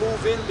me to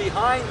move in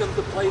behind him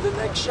to play the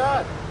next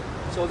shot.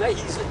 So that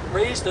he's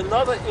raised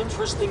another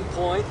interesting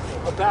point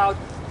about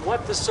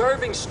what the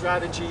serving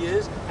strategy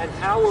is and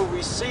how a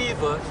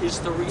receiver is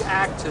to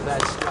react to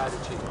that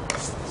strategy.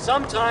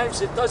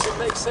 Sometimes it doesn't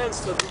make sense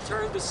to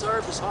return the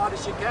serve as hard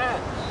as you can.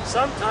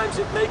 Sometimes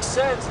it makes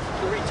sense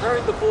to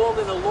return the ball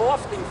in a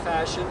lofting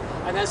fashion,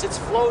 and as it's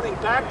floating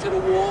back to the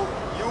wall,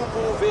 you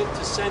move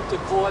into center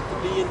court to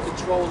be in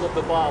control of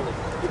the volley.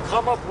 You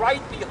come up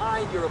right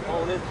behind your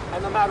opponent,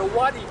 and no matter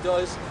what he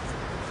does,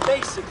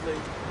 basically,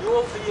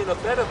 you'll be in a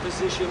better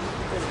position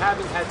than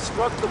having had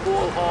struck the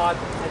ball hard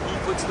and he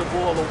puts the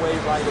ball away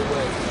right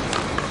away.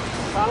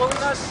 Following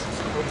us?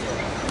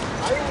 Okay.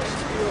 I always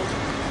feel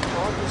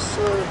on the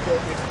serve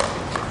that if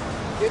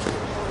you get the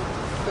opponent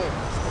to think,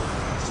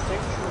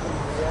 instinctually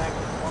react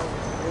on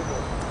the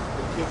rhythm,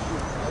 it gives you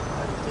an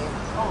advantage.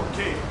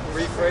 Okay.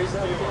 Rephrase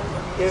that again?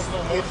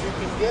 If you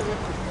can get him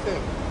to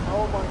think,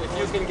 how am I If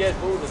you can get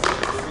who to think?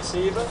 The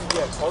receiver?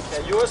 Yes.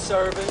 Okay, you're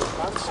serving.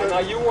 I'm And serving. now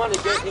you want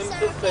to get him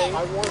to think.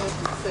 I want him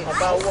to think.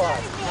 About what?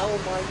 How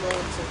am I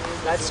going to win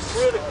That's this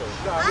critical.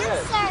 shot? I'm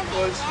Yes. serving.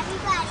 Because-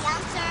 Everybody,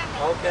 I'm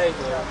serving. Okay,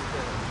 Neil.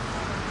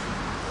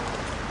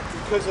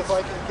 Because if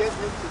I can get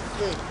him to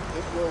think,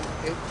 it will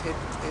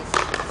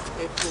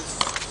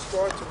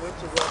start to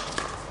interrupt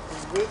the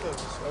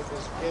rhythms of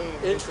this game.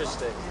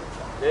 Interesting.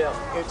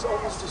 Yeah. It's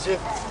almost as if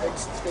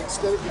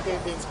instead of the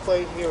game being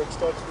played here, it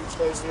starts to be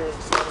played here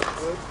instead of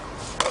good.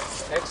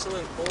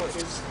 Excellent point.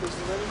 Is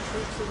there any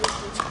truth to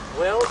this?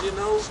 Well, you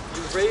know,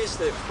 you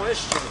raised a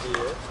question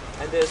here,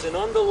 and there's an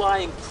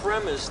underlying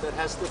premise that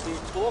has to be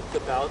talked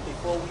about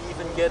before we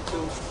even get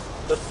to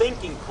the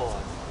thinking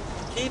part.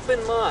 Keep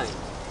in mind,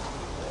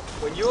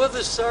 when you're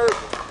the server,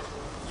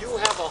 you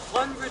have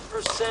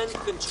 100%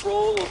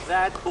 control of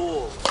that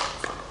ball.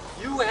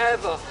 You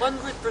have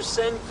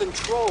 100%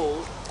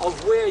 control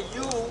of where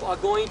you are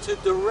going to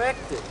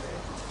direct it.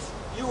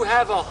 You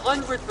have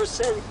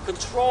 100%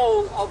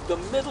 control of the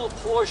middle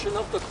portion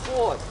of the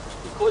court,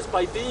 because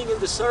by being in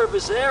the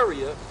service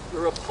area,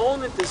 your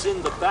opponent is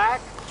in the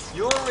back,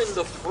 you're in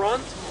the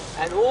front,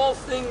 and all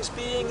things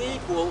being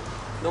equal,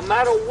 no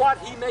matter what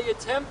he may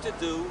attempt to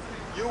do,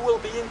 you will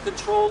be in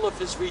control of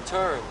his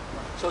return.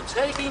 So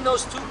taking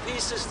those two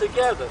pieces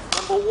together,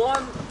 number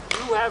one,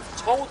 you have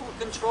total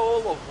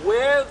control of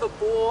where the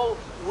ball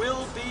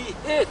will be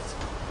hit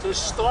to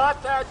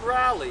start that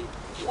rally.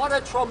 What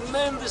a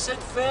tremendous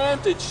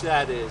advantage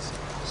that is.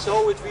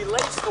 So it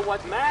relates to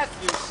what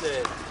Matthew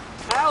said.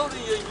 How do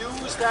you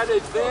use that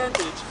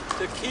advantage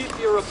to keep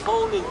your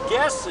opponent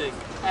guessing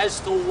as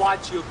to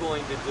what you're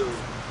going to do?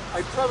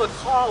 My brother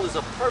Carl is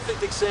a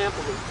perfect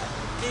example of that.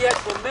 He had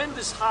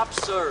tremendous hop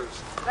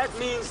serves. That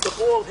means the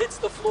ball hits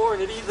the floor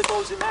and it either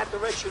goes in that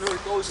direction or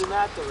it goes in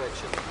that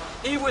direction.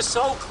 He was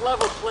so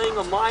clever playing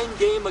a mind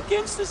game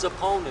against his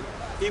opponent.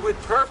 He would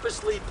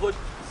purposely put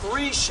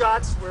 3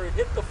 shots where it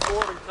hit the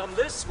floor and come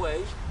this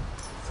way,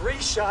 3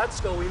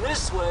 shots going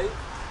this way,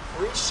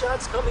 3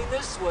 shots coming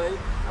this way,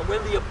 and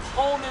when the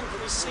opponent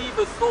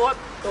receiver thought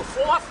the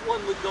 4th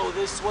one would go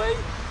this way,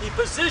 he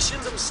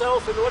positioned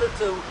himself in order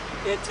to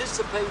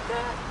anticipate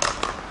that.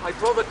 My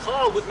brother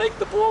Carl would make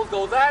the ball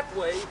go that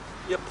way,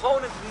 the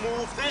opponent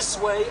moved this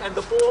way, and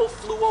the ball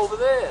flew over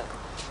there.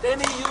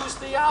 Then he used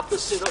the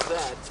opposite of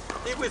that.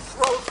 He would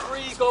throw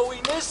 3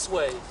 going this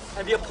way,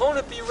 and the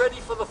opponent be ready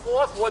for the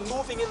 4th one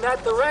moving in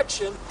that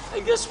direction,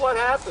 and guess what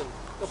happened?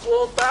 The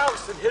ball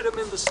bounced and hit him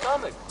in the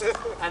stomach.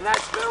 And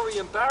that's very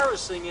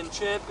embarrassing in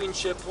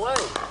championship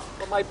play.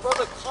 But my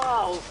brother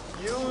Carl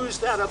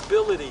used that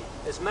ability,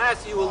 as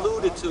Matthew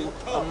alluded to,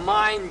 a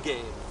mind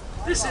game.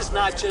 This is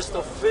not just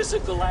a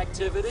physical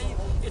activity,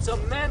 it's a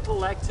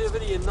mental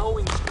activity in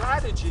knowing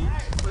strategy,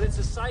 but it's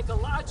a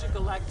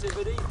psychological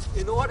activity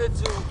in order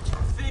to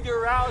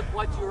figure out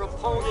what your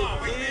opponent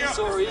is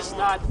or is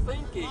not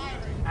thinking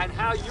and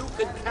how you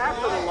can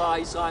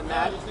capitalize on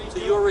that to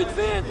your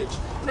advantage.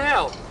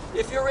 Now,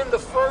 if you're in the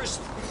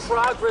first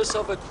progress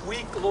of a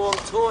week-long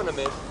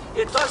tournament,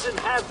 it doesn't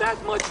have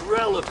that much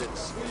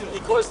relevance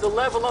because the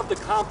level of the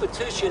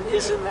competition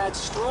isn't that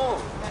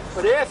strong.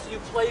 But after you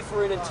play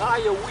for an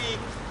entire week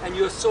and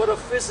you're sort of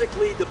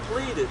physically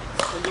depleted,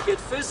 when you get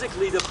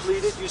physically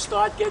depleted, you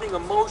start getting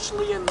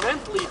emotionally and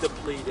mentally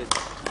depleted.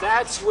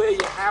 That's where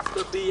you have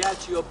to be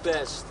at your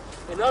best.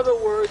 In other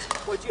words,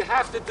 what you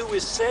have to do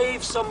is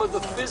save some of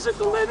the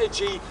physical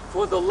energy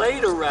for the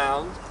later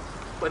round,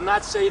 but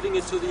not saving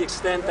it to the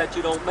extent that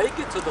you don't make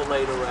it to the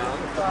later round.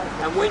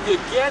 And when you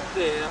get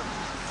there,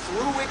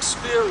 through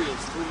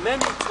experience, through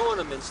many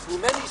tournaments, through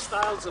many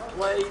styles of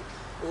play,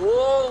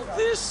 all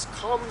this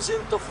comes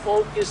into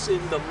focus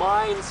in the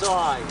mind's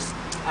eye.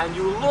 And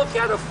you look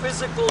at a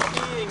physical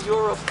being,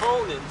 your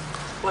opponent,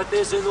 but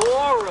there's an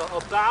aura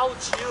about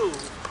you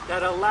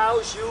that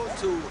allows you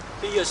to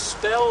be a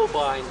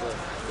spellbinder.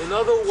 In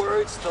other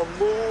words, to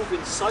move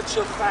in such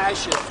a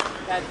fashion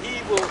that he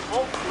will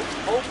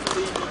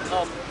hopefully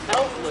become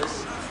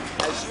helpless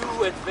as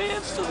you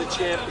advance to the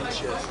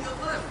championship.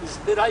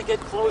 Did I get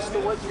close to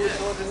what you were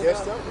talking about?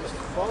 Yes, that was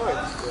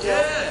fine.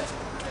 Yeah.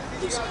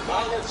 I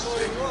have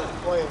seen you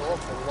play an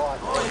awful lot.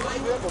 You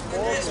have a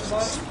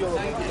marvelous skill of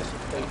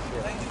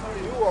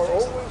anticipation. You are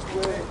always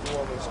where the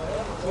ball is.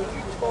 When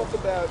you talk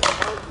about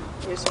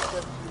how is it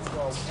that you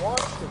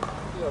watch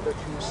that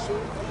you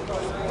assume the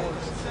ball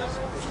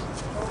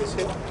is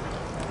hit,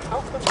 how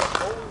come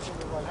you're always in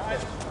the right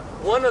place?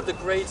 One of the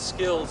great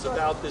skills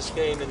about this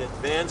game and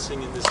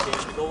advancing in this game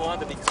to go on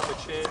to become a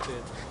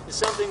champion is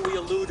something we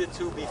alluded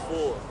to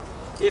before.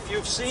 If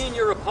you've seen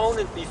your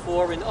opponent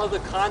before in other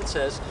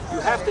contests, you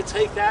have to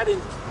take that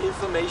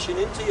information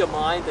into your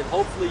mind and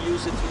hopefully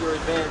use it to your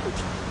advantage.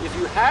 If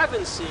you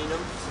haven't seen him,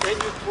 then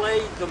you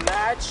play the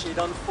match, it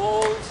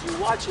unfolds, you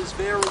watch his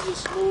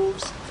various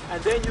moves,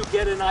 and then you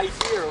get an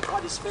idea of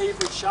what his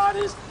favorite shot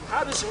is.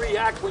 How does he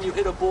react when you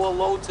hit a ball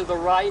low to the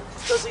right?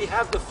 Does he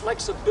have the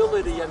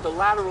flexibility and the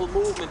lateral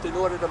movement in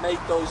order to make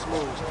those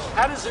moves?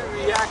 How does he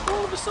react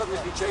all of a sudden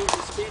if you change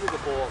the speed of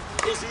the ball?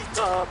 Is he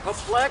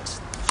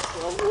perplexed?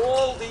 Well,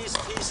 all these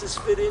pieces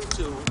fit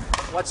into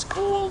what's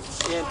called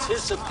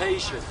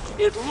anticipation.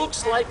 It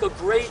looks like a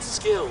great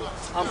skill.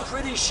 I'm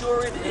pretty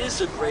sure it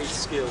is a great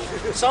skill.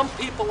 Some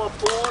people are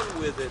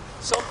born with it.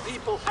 Some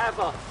people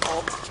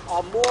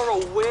are more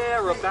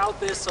aware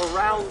about their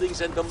surroundings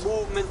and the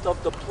movement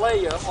of the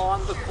player on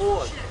the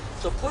court.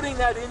 So putting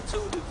that into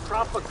the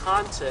proper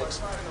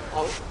context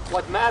of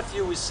what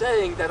Matthew is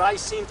saying, that I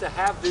seem to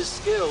have this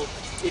skill,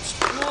 it's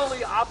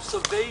purely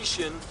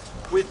observation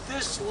with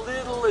this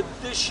little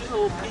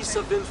additional piece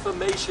of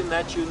information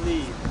that you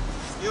need.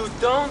 You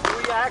don't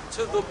react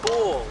to the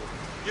ball.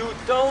 You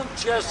don't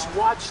just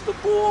watch the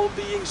ball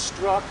being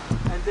struck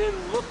and then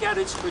look at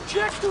its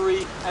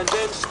trajectory and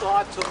then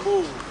start to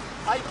move.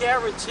 I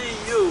guarantee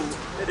you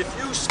that if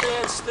you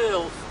stand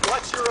still,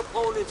 watch your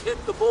opponent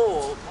hit the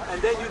ball,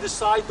 and then you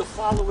decide to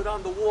follow it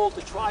on the wall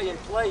to try and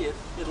play it,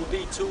 it'll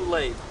be too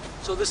late.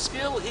 So the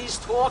skill he's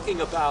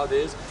talking about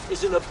is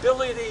an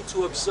ability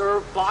to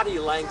observe body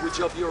language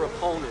of your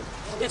opponent.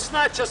 It's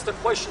not just a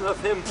question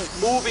of him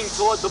moving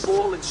toward the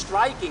ball and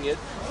striking it.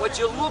 What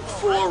you look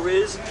for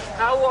is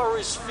how are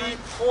his feet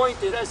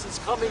pointed as he's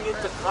coming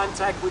into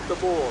contact with the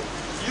ball.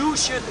 You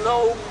should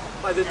know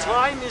by the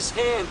time his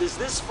hand is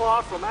this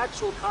far from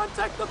actual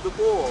contact of the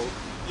ball,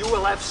 you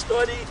will have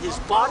studied his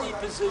body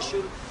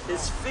position,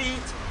 his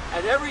feet,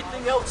 and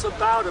everything else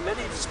about him,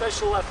 any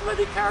special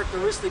athletic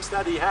characteristics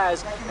that he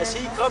has. As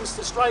he comes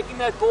to striking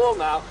that ball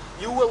now,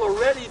 you will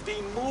already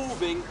be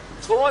moving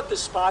toward the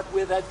spot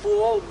where that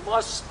ball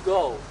must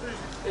go.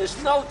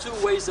 There's no two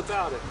ways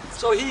about it.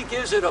 So he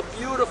gives it a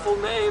beautiful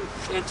name,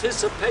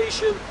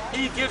 anticipation.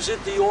 He gives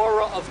it the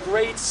aura of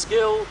great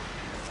skill.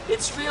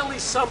 It's really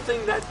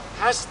something that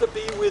has to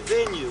be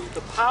within you,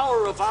 the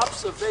power of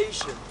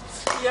observation.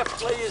 We have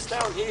players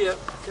down here,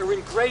 they're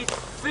in great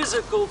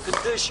physical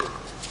condition,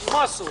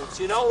 muscles,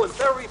 you know, and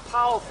very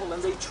powerful,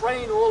 and they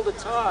train all the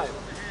time.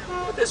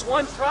 But there's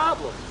one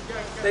problem.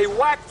 They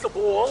whack the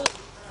ball,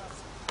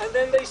 and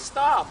then they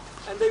stop,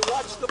 and they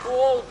watch the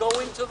ball go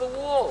into the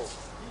wall.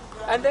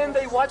 And then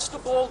they watch the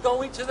ball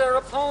going to their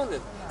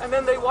opponent, and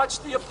then they watch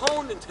the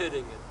opponent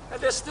hitting it,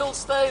 and they're still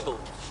stable.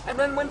 And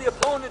then when the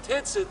opponent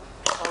hits it,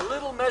 a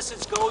little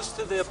message goes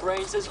to their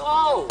brain, says,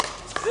 oh,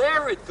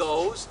 there it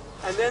goes.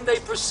 And then they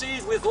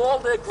proceed with all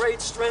their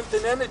great strength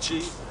and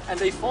energy, and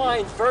they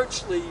find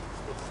virtually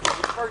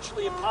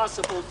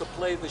impossible to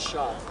play the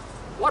shot.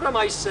 What am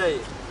I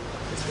saying?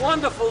 It's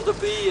wonderful to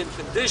be in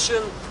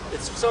condition.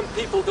 Some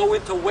people go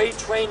into weight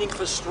training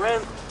for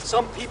strength.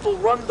 Some people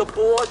run the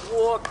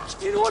boardwalk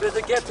in order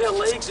to get their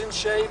legs in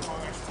shape.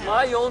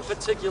 My own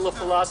particular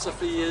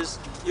philosophy is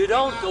you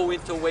don't go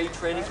into weight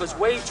training, because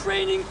weight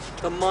training,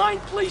 the mind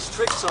plays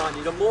tricks on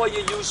you. The more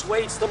you use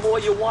weights, the more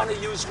you want to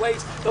use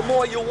weights, the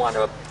more you want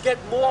to get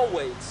more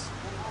weights.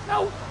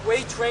 Now,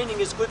 weight training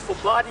is good for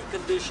body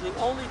conditioning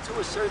only to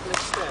a certain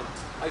extent.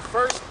 My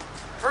first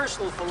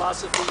personal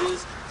philosophy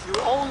is you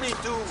only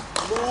do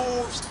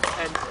moves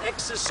and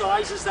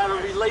exercises that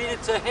are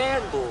related to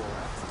handball.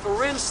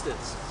 For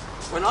instance,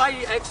 when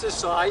I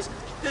exercise,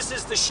 this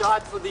is the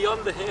shot for the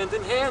underhand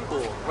in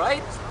handball,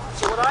 right?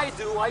 So what I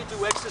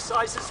do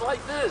exercises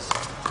like this.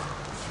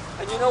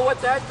 And you know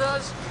what that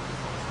does?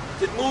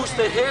 It moves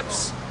the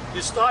hips.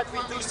 You start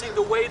reducing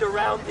the weight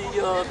around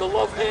the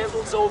love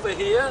handles over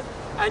here,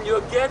 and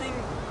you're getting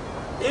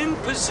in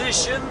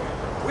position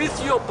with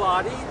your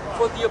body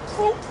for the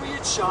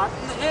appropriate shot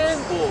in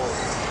handball.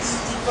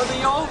 For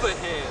the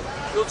overhand,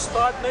 you'll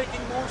start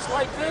making moves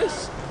like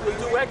this.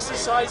 You'll do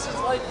exercises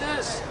like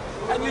this.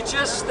 And you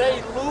just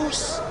stay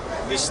loose,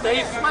 you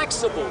stay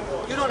flexible.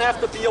 You don't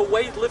have to be a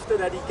weightlifter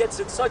that he gets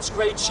in such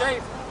great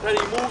shape that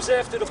he moves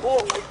after the ball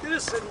like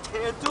this and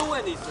can't do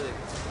anything.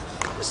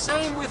 The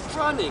same with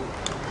running.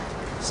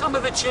 Some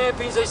of the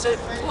champions, they say,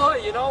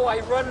 boy, you know,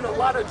 I run a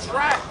lot of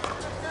track.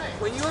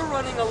 When you're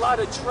running a lot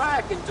of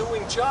track and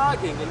doing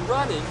jogging and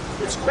running,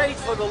 it's great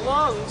for the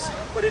lungs,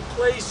 but it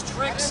plays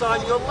tricks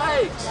on your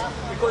legs.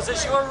 Because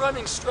as you're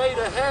running straight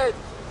ahead,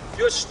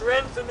 you're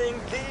strengthening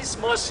these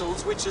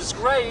muscles, which is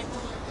great,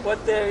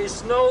 but there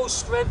is no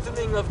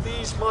strengthening of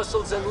these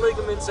muscles and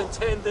ligaments and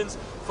tendons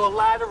for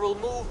lateral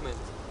movement.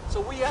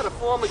 So we had a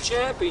former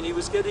champion, he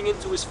was getting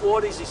into his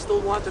 40s, he still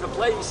wanted to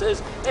play. He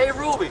says, hey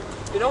Ruby,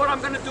 you know what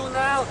I'm going to do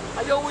now?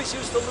 I always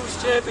used to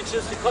lose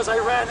championships because I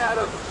ran out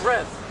of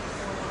breath.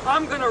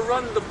 I'm going to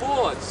run the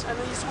boards. And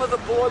he's with a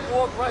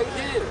boardwalk right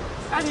here.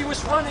 And he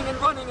was running and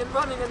running and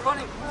running and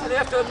running. And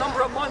after a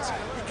number of months,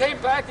 he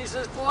came back, he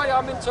says, boy,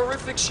 I'm in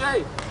terrific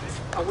shape.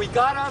 And we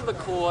got on the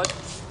court,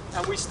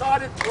 and we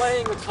started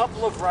playing a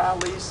couple of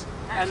rallies,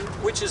 and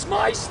which is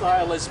my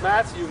style, as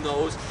Matthew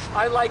knows.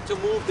 I like to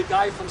move the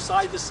guy from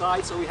side to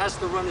side so he has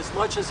to run as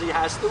much as he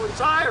has to and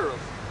tire him.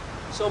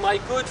 So my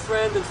good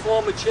friend and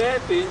former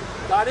champion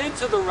got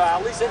into the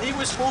rallies, and he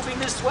was moving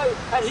this way,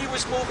 and he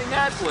was moving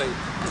that way.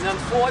 And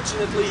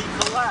unfortunately, he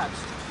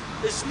collapsed.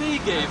 His knee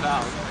gave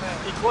out,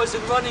 because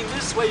in running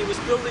this way, he was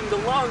building the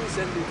lungs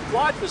and the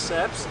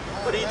quadriceps,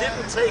 but he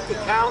didn't take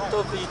account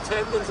of the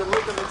tendons and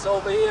ligaments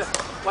over here.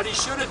 What he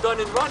should have done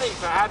in running,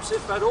 perhaps,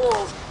 if at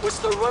all, was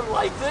to run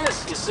like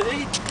this, you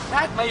see?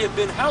 That may have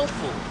been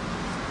helpful.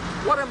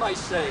 What am I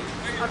saying?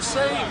 I'm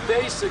saying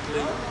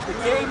basically the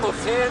game of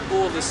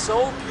handball is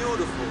so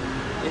beautiful.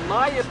 In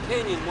my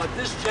opinion, what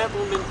this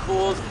gentleman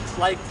calls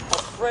like a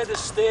Fred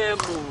Astaire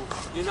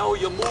move. You know,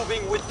 you're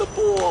moving with the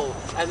ball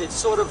and it's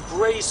sort of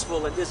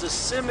graceful and there's a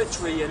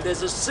symmetry and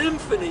there's a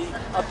symphony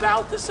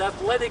about this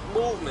athletic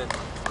movement.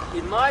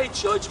 In my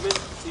judgment,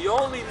 the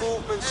only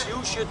movements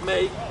you should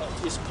make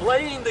is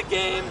playing the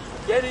game,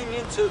 getting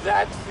into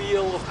that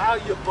feel of how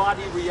your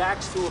body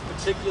reacts to a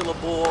particular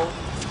ball.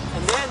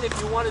 And then if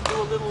you want to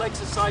do a little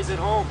exercise at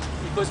home,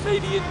 because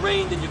maybe it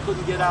rained and you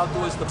couldn't get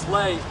outdoors to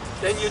play,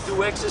 then you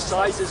do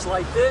exercises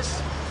like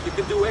this. You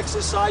can do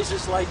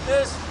exercises like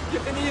this. You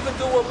can even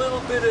do a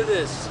little bit of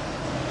this.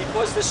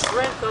 Because the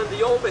strength on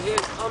the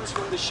overhand comes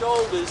from the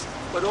shoulders,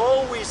 but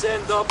always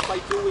end up by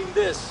doing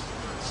this.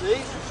 See?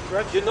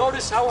 You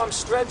notice how I'm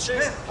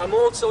stretching? I'm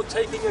also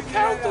taking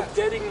account of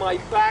getting my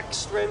back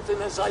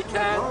strengthened as I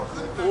can.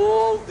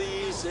 All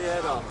these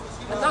add up.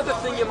 Another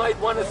thing you might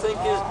want to think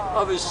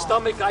of is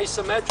stomach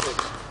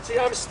isometric. See,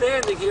 I'm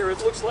standing here. It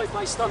looks like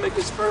my stomach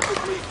is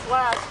perfectly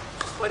flat,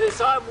 but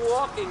as I'm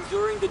walking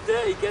during the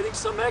day, getting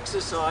some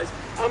exercise,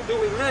 I'm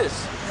doing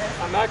this.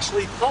 I'm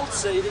actually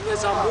pulsating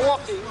as I'm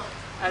walking,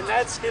 and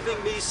that's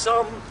giving me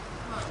some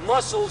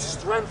muscle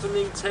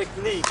strengthening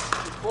technique.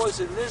 Because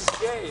in this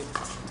game,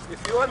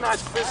 if you're not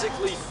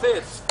physically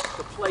fit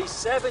to play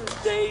 7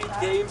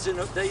 days in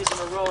a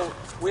row,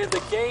 where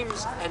the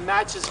games and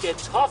matches get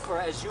tougher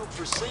as you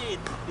proceed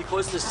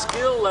because the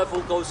skill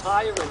level goes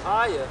higher and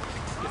higher,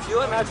 if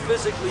you're not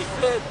physically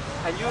fit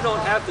and you don't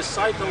have the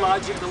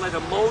psychological and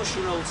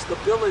emotional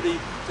stability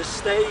to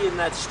stay in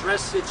that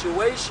stress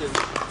situation,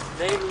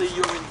 namely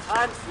you're in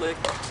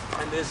conflict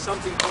and there's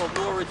something called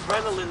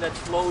noradrenaline that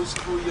flows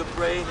through your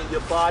brain and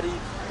your body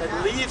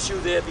that leaves you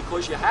there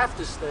because you have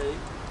to stay,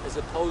 as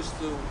opposed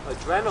to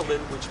adrenaline,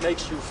 which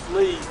makes you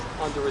flee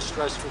under a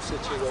stressful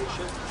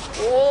situation.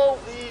 All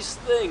these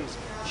things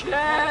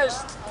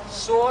just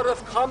sort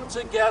of come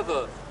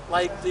together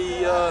like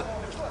the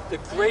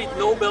great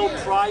Nobel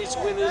Prize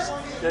winners,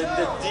 the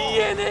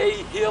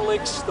DNA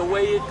helix, the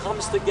way it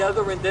comes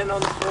together and then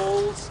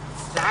unfolds.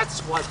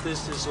 That's what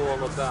this is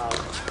all about.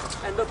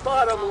 And the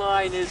bottom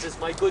line is, as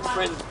my good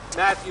friend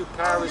Matthew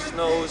Paris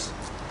knows,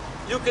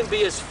 you can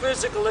be as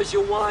physical as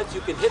you want,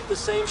 you can hit the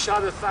same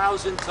shot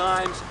 1,000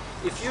 times.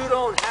 If you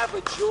don't have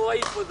a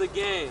joy for the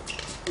game,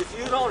 if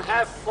you don't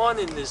have fun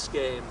in this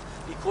game,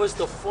 because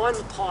the fun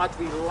part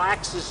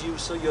relaxes you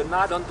so you're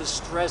not under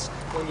stress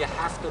when you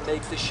have to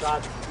make the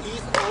shot,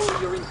 even though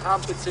you're in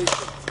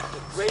competition.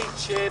 The great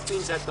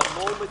champions at the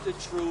moment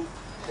of truth,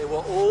 they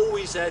were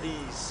always at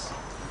ease.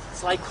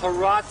 It's like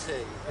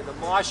karate and the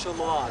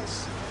martial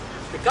arts.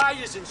 The guy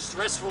isn't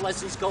stressful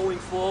as he's going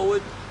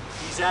forward.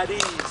 He's at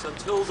ease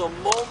until the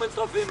moment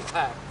of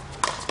impact.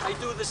 I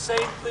do the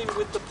same thing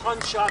with the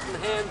punch shot in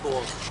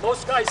handball.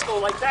 Most guys go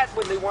like that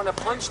when they want to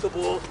punch the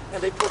ball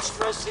and they put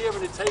stress here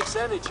and it takes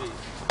energy.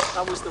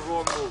 That was the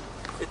wrong move.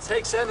 It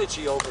takes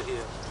energy over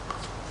here.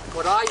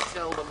 What I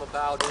tell them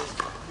about is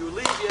you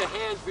leave your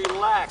hand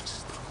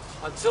relaxed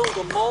until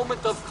the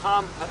moment of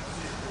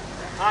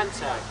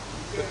contact.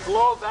 The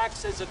glove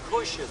acts as a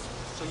cushion.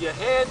 So your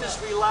hand is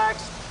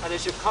relaxed, and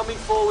as you're coming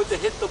forward to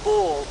hit the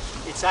ball,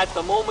 it's at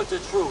the moment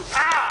of truth.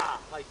 Ah!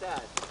 Like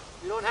that.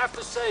 You don't have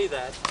to say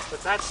that,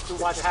 but that's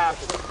what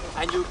happens.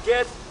 And you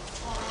get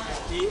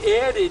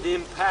the added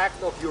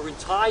impact of your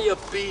entire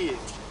being,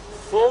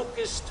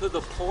 focused to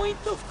the point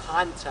of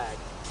contact.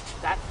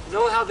 That, you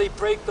know how they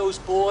break those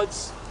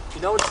boards?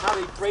 You notice how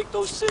they break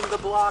those cinder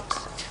blocks?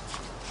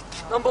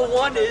 Number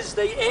one is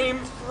they aim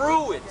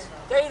through it.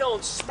 They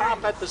don't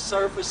stop at the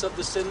surface of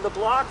the cinder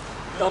block.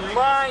 The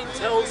mind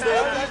tells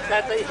them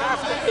that they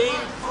have to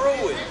aim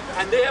through it,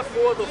 and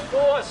therefore the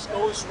force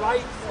goes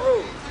right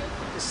through.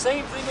 The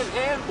same thing in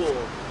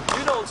handball.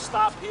 You don't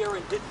stop here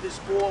and hit this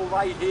ball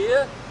right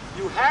here.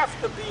 You have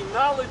to be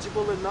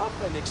knowledgeable enough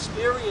and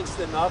experienced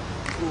enough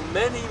through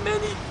many,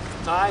 many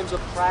times of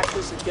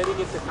practice and getting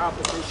into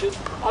competition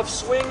of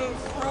swinging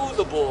through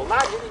the ball.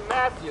 Not hitting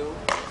Matthew,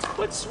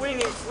 but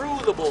swinging through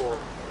the ball.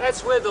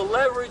 That's where the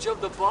leverage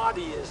of the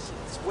body is.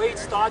 Its weight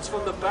starts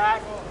from the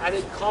back and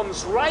it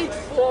comes right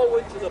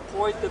forward to the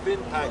point of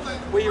impact,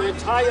 where your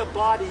entire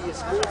body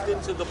is moved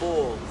into the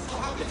ball.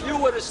 If you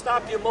were to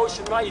stop your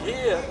motion right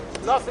here,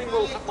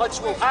 much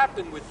will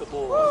happen with the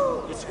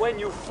ball. It's when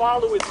you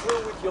follow it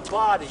through with your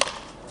body.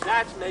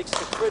 That makes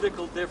the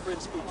critical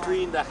difference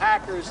between the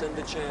hackers and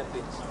the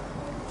champions.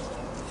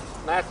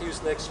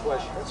 Matthew's next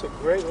question. That's a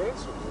great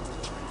answer.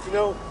 You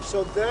know,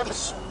 so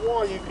that's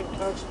why you can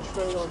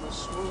concentrate on the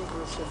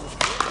smoothness and the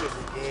beauty of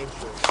the game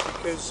tricks,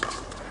 because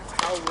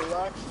how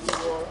relaxed you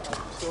are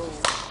until,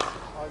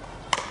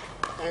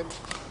 and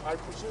I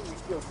presume you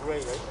feel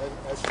great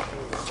as you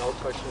do this. No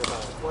question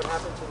about it. What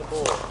happened to the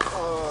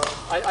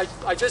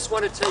ball? I just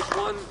want to take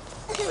one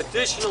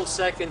additional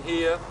second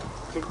here.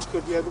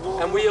 Could the other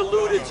ball? And we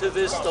alluded to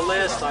this the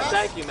last time.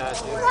 Thank you,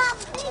 Matthew.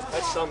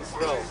 That's some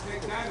throw.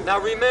 Now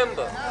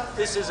remember,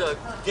 this is a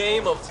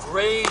game of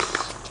grace,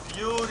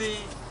 beauty,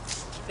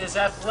 there's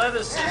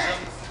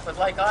athleticism, but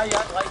like I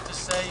like to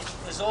say,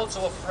 there's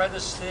also a Fred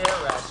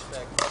Astaire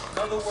aspect. In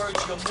other words,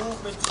 your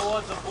movement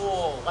toward the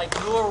ball, like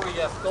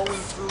Nureyev going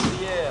through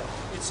the air.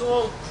 It's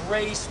all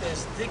grace,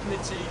 there's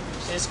dignity,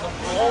 there's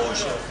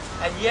composure,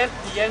 and yet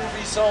the end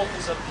result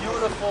is a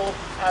beautiful,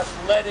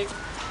 athletic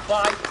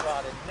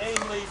byproduct,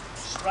 namely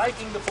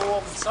striking the ball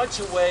in such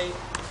a way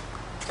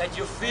that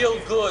you feel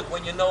good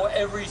when you know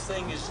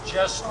everything is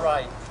just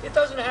right. It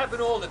doesn't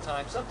happen all the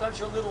time. Sometimes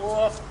you're a little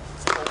off,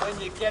 but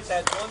when you get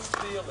that one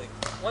feeling.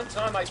 One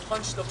time I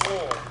punched the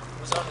ball.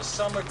 It was on a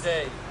summer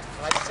day.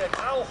 And I said,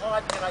 how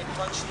hard can I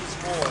punch this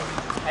ball?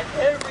 And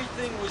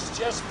everything was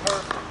just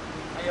perfect.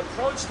 I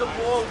approached the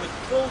ball with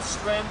full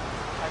strength,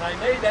 and I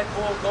made that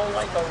ball go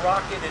like a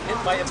rocket. It hit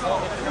my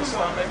opponent in the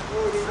stomach,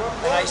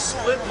 and I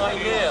split my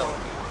nail.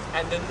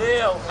 And the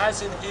nail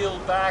hasn't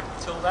healed back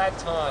till that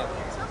time.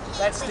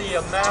 That's the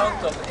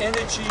amount of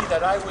energy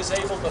that I was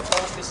able to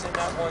focus in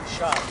that one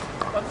shot.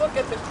 But look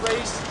at the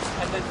grace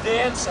and the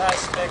dance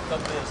aspect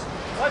of this.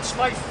 Watch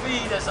my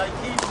feet as I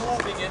keep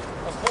moving it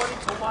according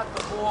to what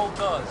the ball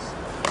does.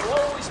 You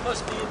always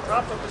must be in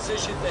proper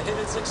position to hit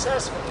it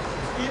successfully.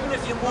 Even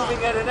if you're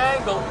moving at an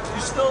angle,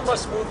 you still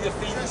must move your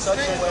feet in such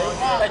a way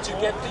that you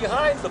get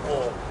behind the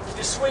ball. If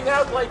you swing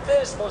out like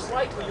this, most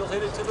likely you'll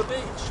hit it to the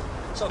beach.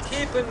 So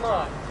keep in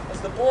mind, as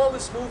the ball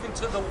is moving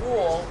to the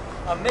wall,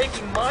 I'm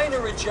making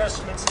minor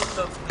adjustments in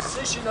the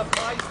position of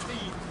my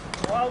feet,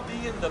 so I'll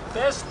be in the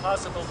best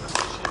possible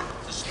position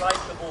to strike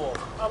the ball.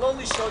 I'll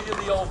only show you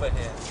the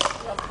overhand.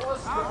 I'm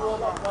tossing the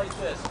ball up like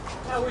this.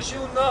 Now, as you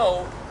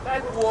know,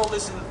 that ball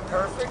isn't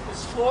perfect,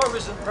 this floor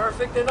isn't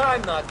perfect, and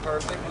I'm not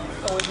perfect,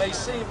 though it may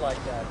seem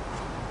like that.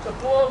 The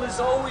ball is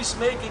always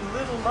making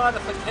little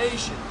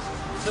modifications.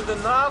 To the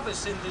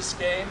novice in this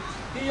game,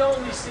 he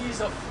only sees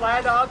a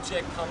flat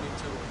object coming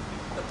to him.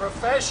 The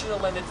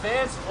professional and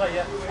advanced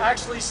player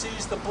actually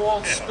sees the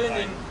ball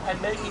spinning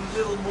and making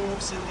little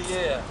moves in the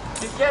air.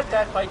 You get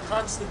that by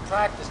constant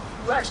practice.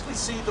 You actually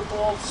see the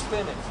ball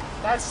spinning.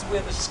 That's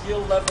where the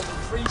skill level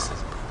increases.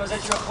 Because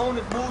as your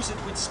opponent moves it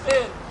with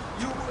spin,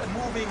 you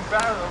moving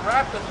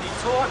rapidly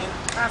toward it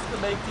have to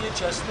make the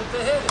adjustment to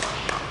hit it.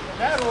 And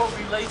that all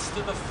relates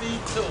to the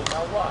feet too.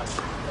 Now watch.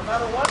 No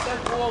matter what that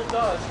ball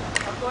does,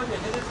 I'm going to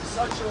hit it in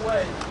such a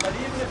way that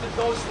even if it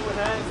goes to an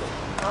angle,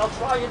 I'll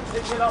try and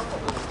pick it up a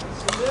little.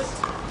 See this?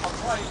 I'll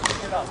try and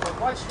pick it up.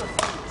 But watch the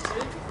feet,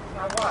 see?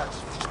 Now watch.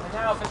 And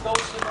now if it goes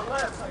to the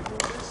left, I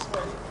move this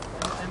way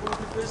and move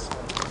it this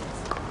way.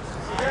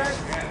 See that?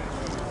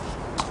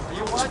 Are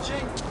you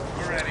watching?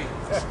 We're ready.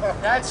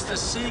 That's the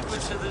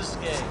secret to this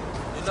game.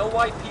 You know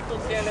why people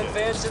can't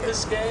advance in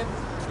this game?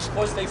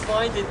 Because they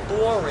find it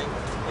boring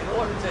in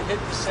order to hit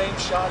the same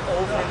shot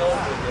over and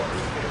over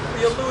again.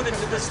 We alluded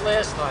to this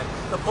last time.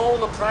 The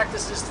bowler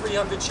practices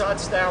 300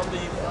 shots down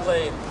the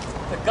lane.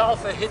 The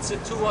golfer hits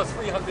it 200 or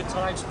 300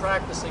 times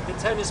practicing. The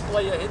tennis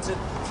player hits it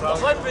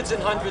hundreds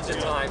and hundreds of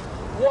times.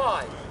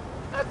 Why?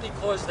 Not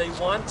because they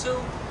want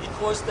to,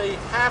 because they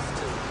have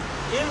to.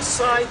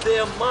 Inside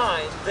their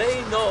mind,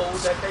 they know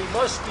that they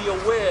must be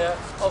aware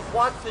of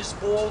what this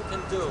ball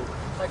can do.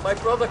 Like my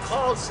brother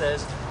Carl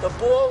says, the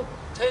ball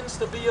tends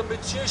to be a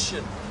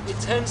magician. It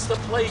tends to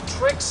play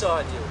tricks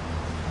on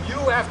you.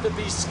 You have to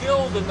be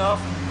skilled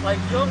enough, like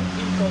young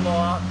people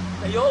are.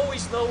 They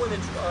always know when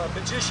a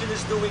magician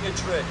is doing a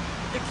trick.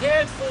 You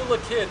can't fool a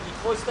kid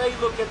because they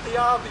look at the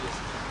obvious.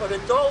 But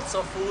adults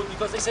are fooled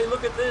because they say,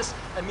 look at this,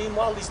 and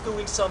meanwhile he's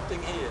doing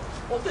something here.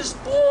 Well, this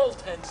ball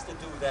tends to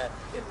do that.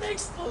 It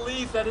makes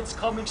believe that it's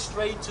coming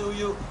straight to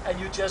you, and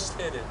you just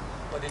hit it.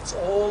 But it's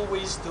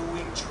always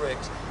doing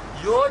tricks.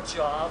 Your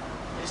job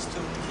is to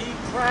keep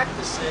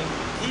practicing,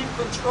 keep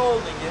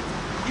controlling it,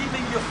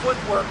 keeping your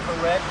footwork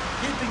correct,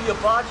 keeping your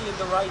body in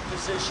the right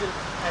position,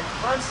 and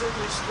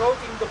constantly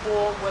stroking the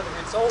ball, whether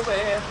it's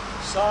overhand,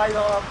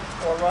 sidearm,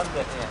 or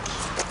underhand.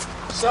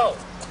 So,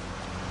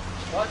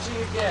 watching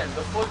again,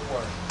 the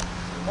footwork.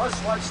 You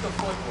must watch the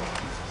footwork.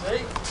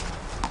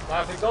 See?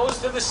 Now, if it goes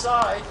to the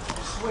side,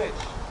 you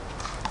switch.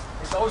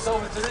 If it goes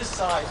over to this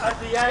side, at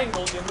the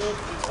angle, you move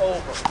it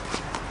over.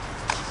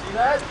 See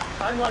that?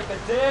 I'm like a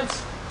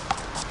dancer.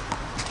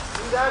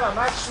 See that? I'm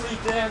actually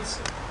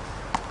dancing.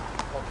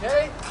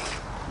 Okay?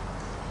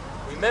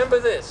 Remember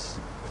this.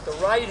 With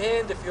the right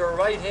hand, if you're a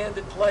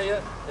right-handed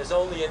player, there's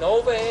only an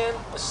overhand,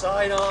 a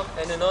sidearm,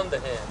 and an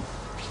underhand.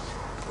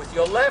 With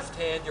your left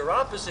hand, your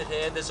opposite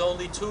hand, there's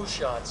only two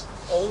shots.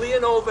 Only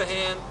an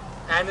overhand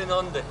and an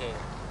underhand.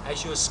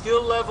 As your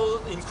skill level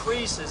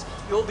increases,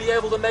 you'll be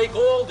able to make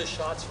all the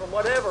shots from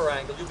whatever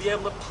angle. You'll be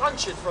able to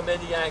punch it from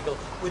any angle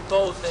with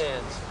both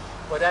hands.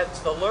 But at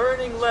the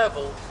learning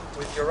level,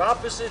 with your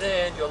opposite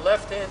hand, your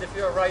left hand if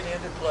you're a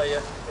right-handed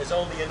player, there's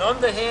only an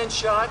underhand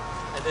shot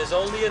and there's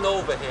only an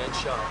overhand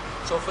shot.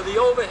 So for the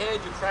overhand,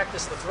 you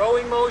practice the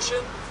throwing motion,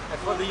 and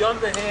for the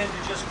underhand,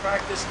 you just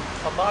practice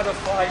a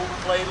modified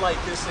play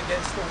like this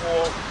against the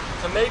wall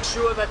to make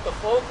sure that the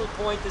focal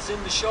point is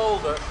in the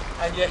shoulder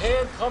and your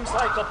hand comes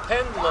like a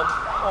pendulum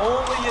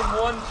only in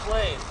one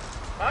plane.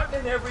 Not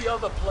in every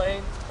other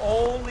plane,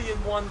 only in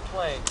one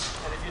plane.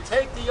 And if you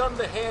take the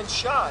underhand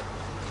shot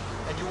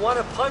and you want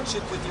to punch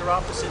it with your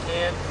opposite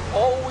hand,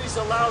 always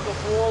allow the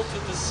ball to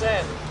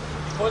descend,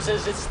 because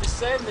as it's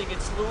descending,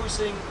 it's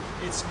losing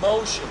its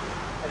motion.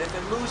 And if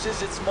it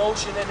loses its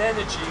motion and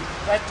energy,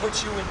 that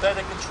puts you in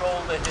better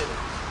control to hit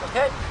it.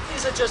 Okay?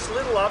 These are just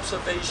little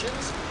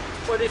observations,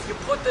 but if you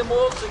put them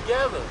all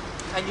together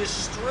and you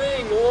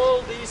string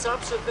all these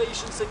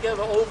observations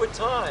together over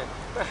time,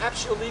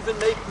 perhaps you'll even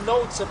make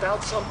notes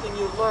about something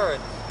you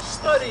learned.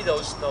 Study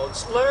those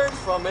notes, learn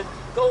from it,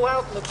 go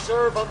out and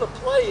observe other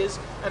players,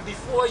 and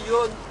before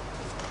you're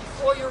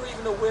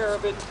even aware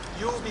of it,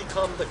 you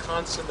become the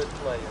consummate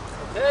player.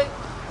 Okay?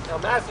 Now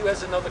Matthew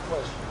has another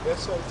question.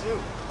 Yes, I do.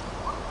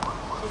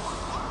 Could you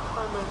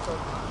comment on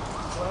the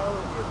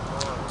clarity of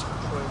mind,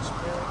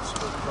 transparency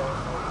of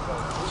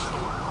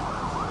vision,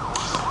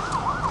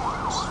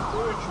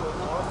 spiritual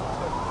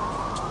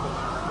architecture that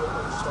you feel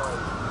inside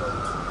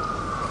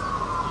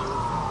you?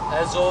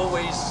 As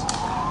always,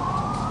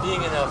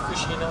 being an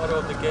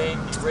aficionado of the game,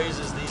 he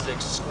raises these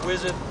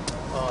exquisite,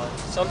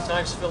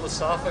 sometimes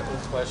philosophical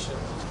questions,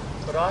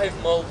 but I've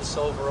mulled this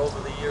over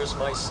the years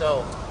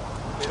myself.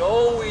 It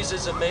always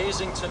is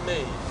amazing to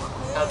me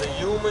how the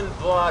human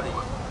body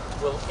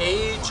will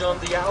age on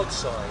the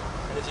outside,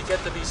 and if you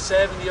get to be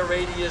 70 or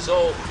 80 years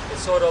old,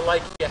 it's sort of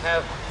like you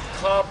have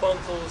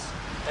carbuncles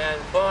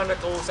and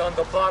barnacles on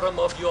the bottom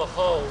of your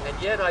hull.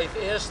 And yet I've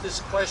asked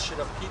this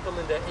question of people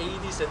in their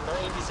 80s and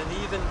 90s, and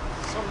even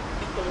some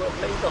people who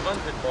have made the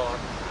 100 mark.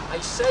 I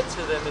said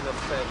to them, in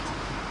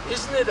effect,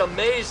 isn't it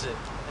amazing?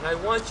 And I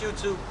want you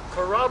to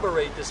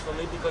corroborate this for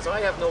me, because I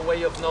have no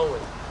way of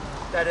knowing,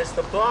 that as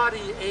the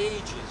body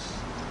ages,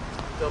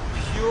 the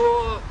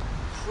pure,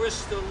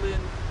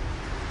 crystalline,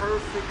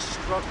 perfect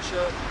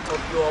structure of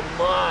your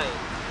mind,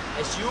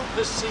 as you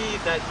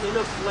perceive that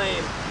inner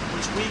flame,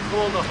 which we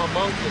call the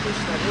homunculus,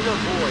 that inner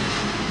voice,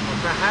 or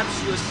perhaps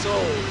your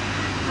soul,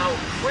 how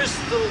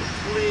crystal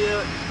clear,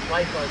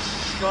 like a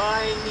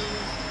shiny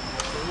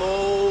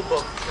globe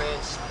of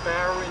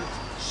transparent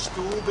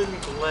Steuben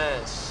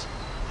glass,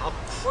 how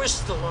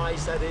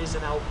crystallized that is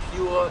and how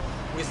pure,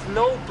 with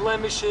no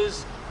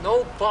blemishes,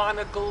 no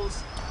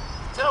barnacles.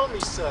 Tell me,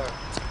 sir,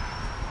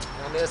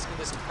 and I'm asking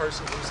this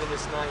person who's in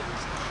his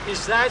 90s,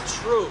 is that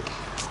true?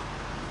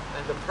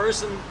 And the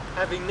person,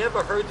 having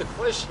never heard the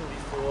question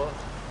before,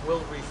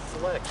 will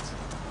reflect.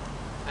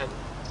 And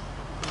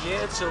the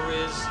answer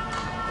is,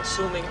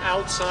 assuming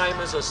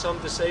Alzheimer's or some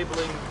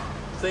disabling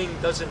thing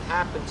doesn't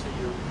happen to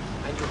you,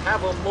 and you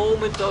have a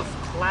moment of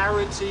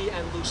clarity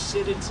and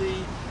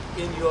lucidity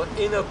in your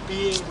inner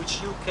being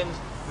which you can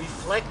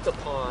reflect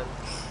upon,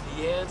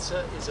 the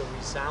answer is a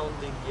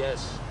resounding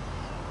yes.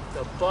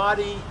 The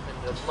body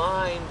and the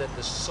mind and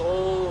the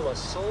soul are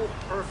so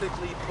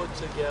perfectly put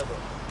together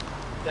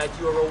that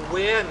your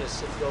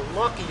awareness, if you're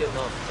lucky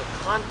enough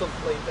to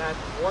contemplate that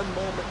one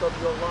moment of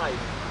your life,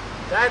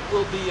 that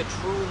will be a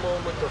true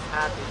moment of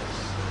happiness.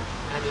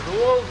 And it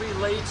all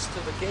relates to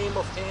the game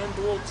of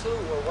handball too,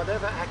 or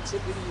whatever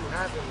activity you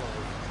have in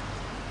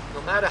life.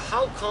 No matter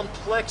how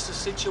complex a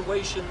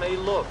situation may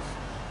look,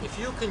 if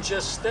you can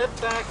just step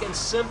back and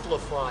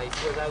simplify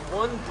for that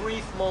one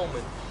brief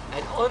moment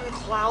and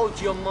uncloud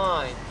your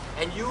mind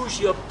and use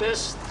your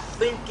best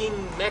thinking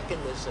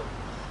mechanism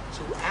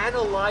to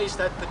analyze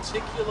that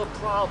particular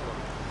problem,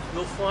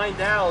 you'll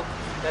find out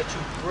that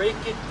you break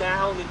it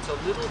down into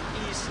little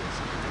pieces,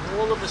 and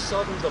all of a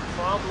sudden the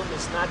problem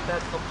is not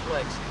that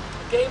complex.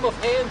 The game of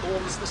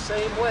handball is the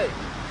same way.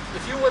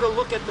 If you were to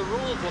look at the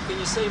rule book and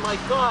you say, my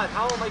God,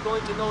 how am I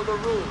going to know the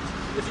rules?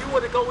 If you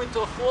were to go into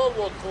a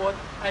four-wall court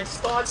and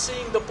start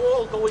seeing the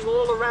ball going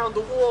all around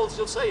the walls,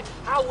 you'll say,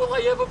 how will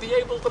I ever be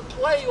able to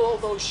play all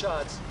those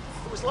shots?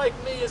 It was like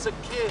me as a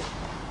kid.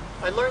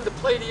 I learned to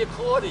play the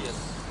accordion,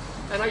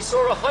 and I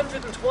saw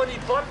 120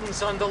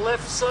 buttons on the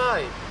left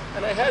side,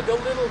 and I had a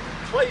little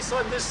place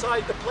on this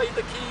side to play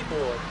the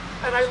keyboard.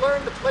 And I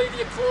learned to play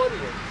the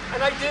accordion.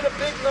 And I did a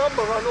big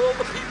number on all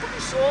the people who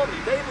saw me.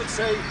 They would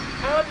say,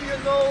 how do you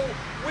know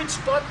which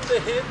button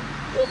to hit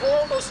of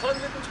all those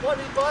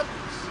 120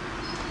 buttons?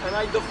 And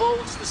I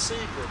divulged the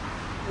secret.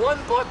 One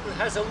button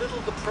has a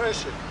little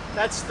depression.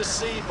 That's the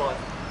C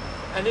button.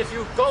 And if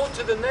you go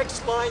to the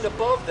next line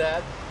above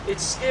that,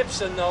 it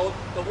skips a note.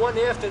 The one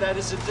after that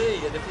is a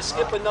D. And if you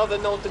skip another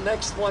note, the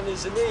next one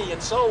is an E,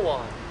 and so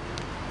on.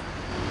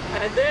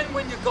 And then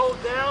when you go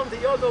down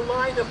the other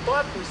line of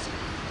buttons,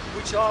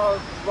 which are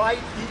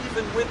right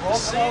even with the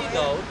C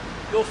note,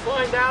 You'll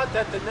find out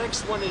that the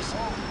next one is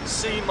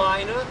C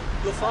minor.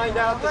 You'll find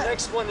out the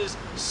next one is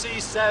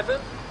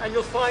C7. And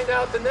you'll find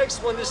out the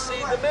next one is C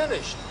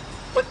diminished.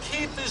 But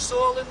keep this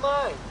all in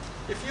mind.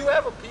 If you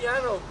have a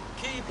piano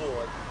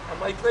keyboard, and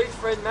my great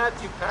friend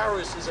Matthew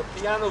Paris is a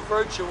piano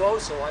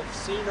virtuoso. I've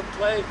seen him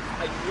play.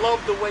 I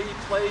love the way he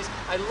plays.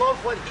 I love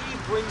what he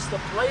brings to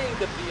playing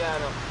the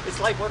piano.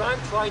 It's like what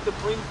I'm trying to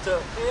bring to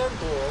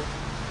handball.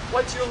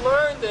 What you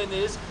learn then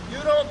is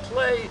you don't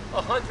play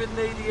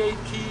 188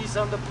 keys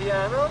on the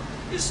piano.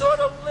 You sort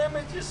of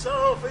limit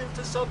yourself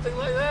into something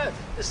like that.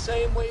 The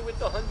same way with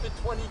the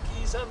 120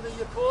 keys on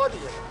the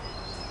accordion.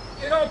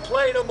 You don't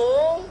play them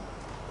all.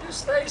 You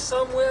stay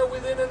somewhere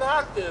within an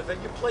octave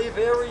and you play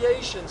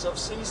variations of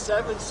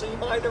C7, C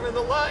minor, and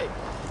the like.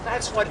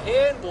 That's what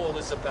handball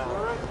is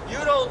about. You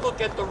don't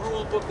look at the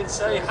rule book and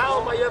say, how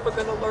am I ever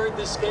going to learn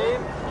this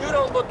game? You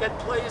don't look at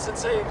plays and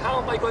say,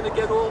 how am I going to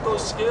get all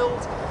those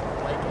skills?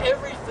 Like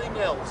everything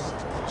else,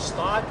 you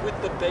start with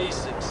the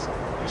basics.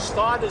 You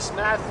start as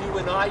Matthew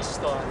and I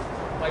started,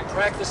 by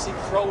practicing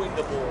throwing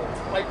the ball,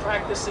 by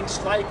practicing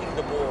striking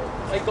the ball,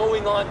 by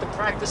going on to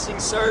practicing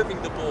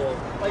serving the ball,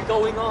 by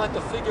going on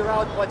to figure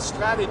out what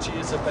strategy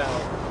is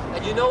about.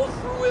 And you know,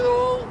 through it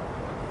all,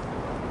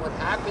 what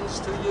happens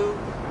to you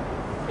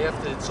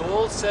after it's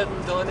all said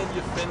and done and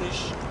you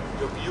finish,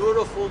 your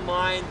beautiful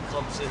mind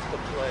comes into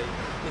play.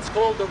 It's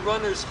called the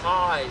runner's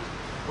high,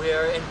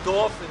 where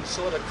endorphins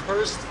sort of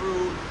course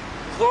through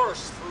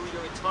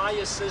your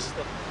entire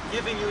system,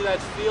 giving you that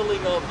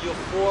feeling of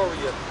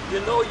euphoria. You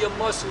know your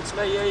muscles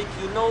may ache,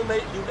 you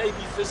may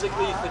be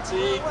physically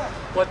fatigued,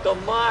 but the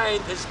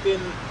mind has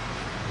been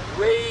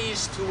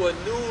raised to a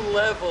new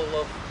level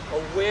of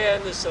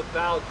awareness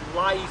about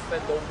life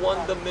and the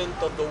wonderment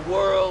of the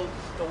world,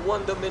 the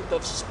wonderment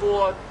of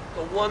sport,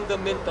 the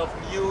wonderment of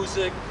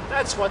music.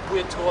 That's what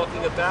we're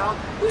talking about.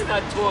 We're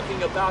not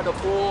talking about a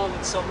ball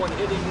and someone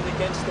hitting it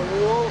against the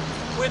wall.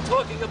 We're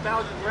talking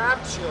about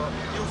rapture,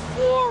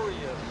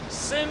 euphoria,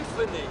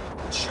 symphony,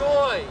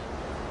 joy.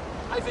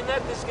 I've been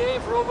at this game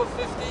for over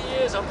 50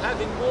 years. I'm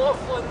having more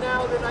fun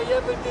now than I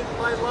ever did in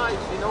my life.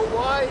 You know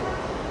why?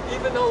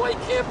 Even though I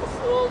can't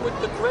perform with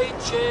the great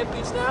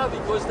champions now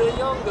because they're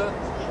younger,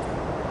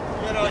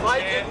 if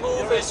I could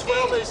move as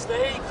well as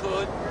they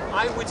could,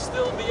 I would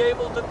still be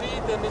able to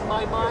beat them in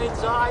my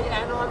mind's eye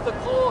and on the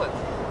court.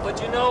 But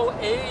you know,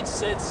 age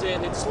sets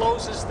in, it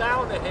slows us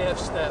down a half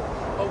step.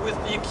 But with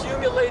the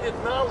accumulated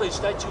knowledge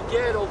that you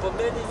get over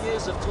many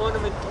years of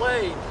tournament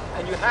play,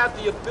 and you have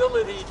the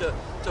ability to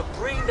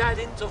bring that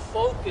into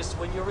focus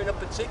when you're in a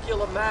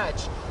particular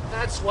match,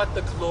 that's what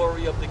the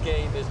glory of the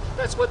game is.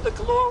 That's what the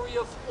glory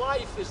of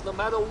life is, no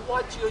matter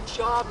what your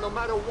job, no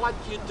matter what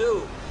you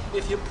do.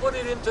 If you put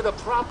it into the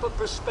proper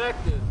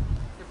perspective,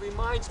 it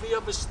reminds me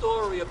of a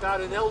story about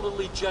an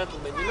elderly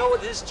gentleman. You know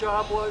what his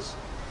job was?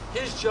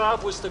 His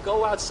job was to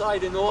go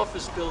outside an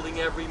office building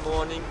every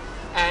morning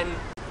and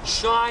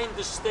shine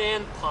the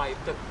standpipe,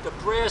 the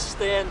brass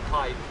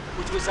standpipe,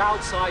 which was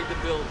outside the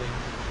building.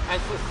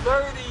 And for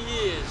 30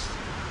 years,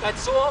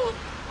 that's all.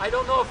 I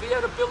don't know if he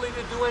had ability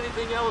to do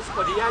anything else,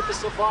 but he had to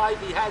survive.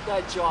 He had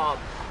that job.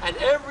 And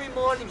every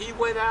morning he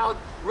went out,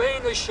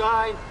 rain or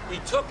shine, he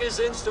took his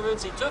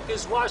instruments, he took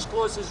his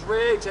washcloths, his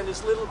rags, and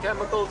his little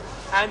chemicals,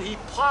 and he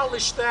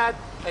polished that,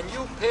 and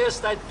you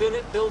passed that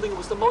building. It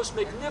was the most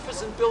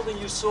magnificent building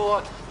you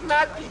saw,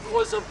 not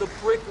because of the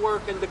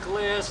brickwork and the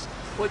glass,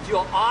 but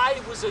your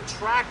eye was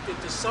attracted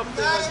to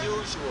something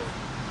unusual.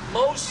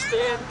 Most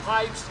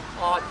standpipes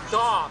are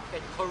dark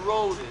and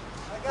corroded,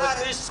 but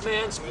this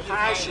man's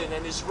passion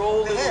and his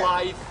role in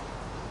life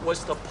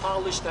was to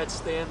polish that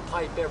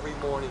standpipe every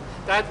morning.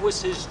 That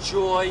was his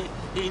joy.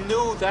 He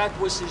knew that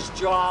was his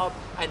job,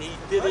 and he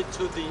did it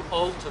to the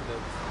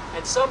ultimate.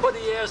 And somebody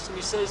asked him,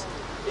 he says,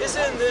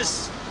 isn't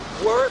this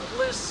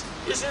worthless?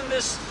 Isn't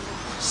this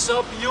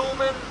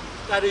subhuman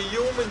that a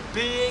human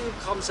being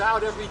comes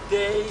out every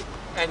day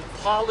and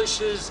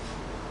polishes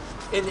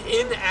an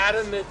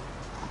inanimate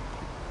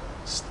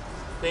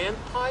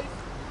standpipe?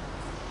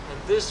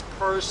 And this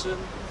person,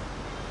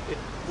 it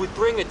would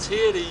bring a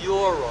tear to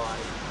your eye.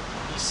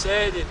 He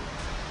said in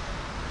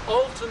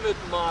ultimate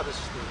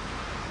modesty,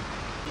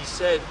 he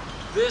said,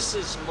 this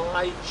is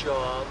my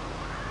job,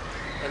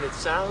 and it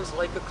sounds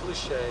like a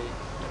cliche,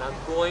 and I'm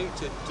going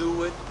to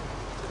do it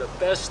to the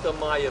best of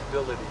my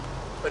ability.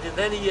 But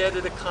then he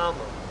added a comma.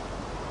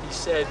 He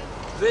said,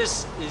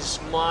 this is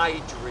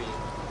my dream.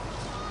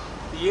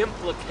 The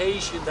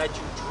implication that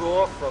you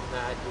draw from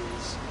that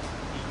is,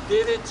 he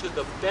did it to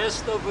the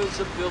best of his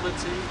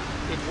ability.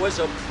 It was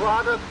a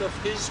product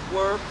of his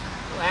work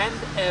and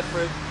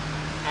effort.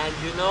 And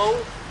you know,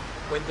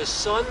 when the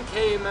sun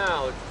came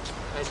out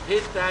and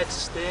hit that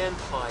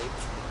standpipe,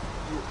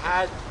 you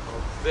had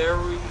a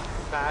very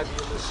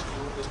fabulous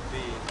human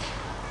being.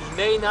 He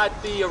may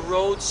not be a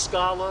Rhodes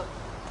Scholar,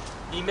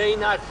 he may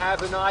not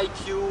have an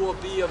IQ or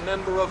be a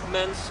member of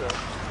Mensa,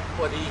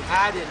 but he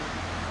had an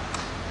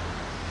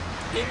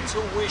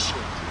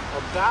intuition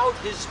about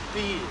his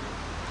being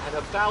and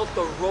about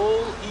the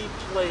role he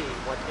played,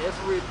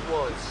 whatever it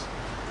was.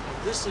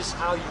 And this is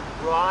how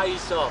you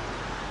rise up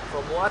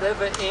from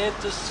whatever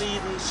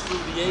antecedents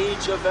through the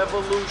age of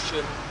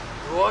evolution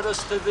brought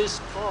us to this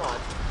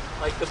part.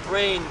 Like the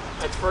brain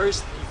at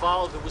first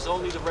evolved, it was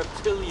only the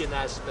reptilian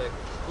aspect.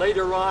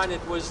 Later on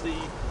it was the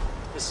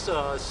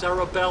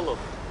cerebellum.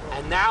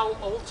 And now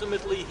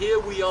ultimately here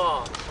we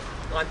are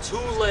on two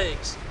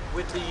legs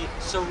with the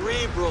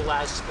cerebral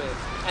aspect.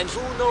 And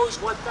who knows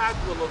what that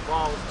will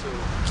evolve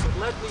to. But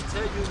let me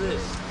tell you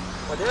this,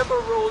 whatever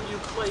role you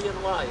play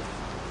in life,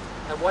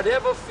 and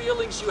whatever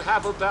feelings you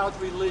have about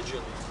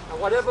religion, and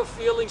whatever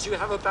feelings you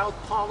have about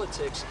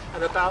politics,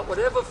 and about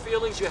whatever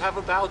feelings you have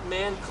about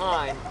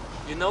mankind,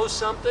 you know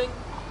something?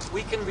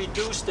 We can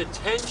reduce the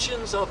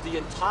tensions of the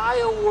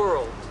entire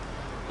world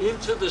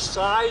into the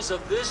size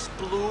of this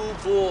blue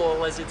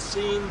ball as it's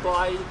seen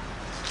by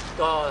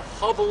the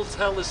Hubble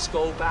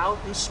telescope out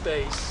in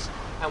space,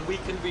 and we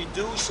can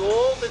reduce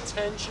all the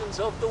tensions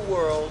of the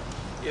world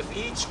if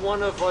each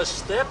one of us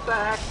step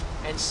back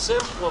and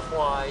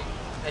simplify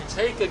and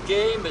take a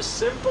game as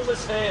simple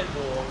as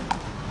handball,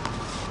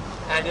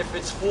 and if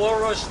it's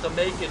for us to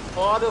make it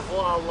part of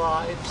our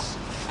lives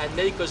and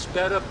make us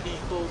better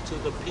people to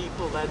the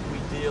people that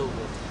we deal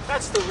with.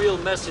 That's the real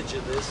message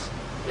of this.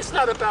 It's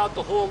not about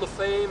the Hall of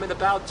Fame and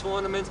about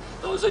tournaments.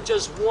 Those are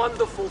just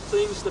wonderful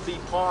things to be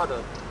part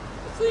of.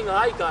 The thing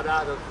I got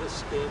out of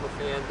this game of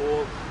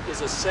handball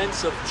is a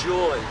sense of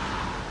joy,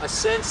 a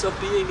sense of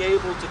being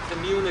able to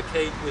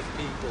communicate with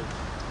people,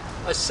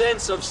 a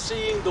sense of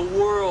seeing the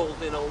world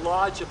in a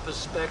larger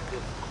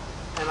perspective.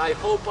 And I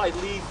hope I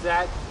leave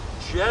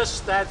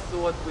just that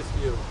thought with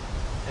you.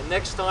 And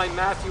next time,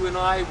 Matthew and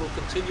I will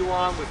continue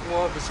on with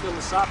more of his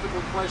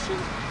philosophical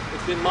questions.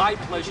 It's been my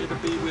pleasure to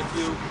be with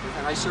you,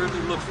 and I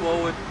certainly look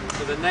forward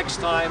to the next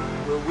time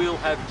where we'll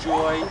have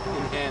joy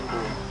in handball.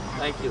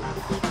 Thank you.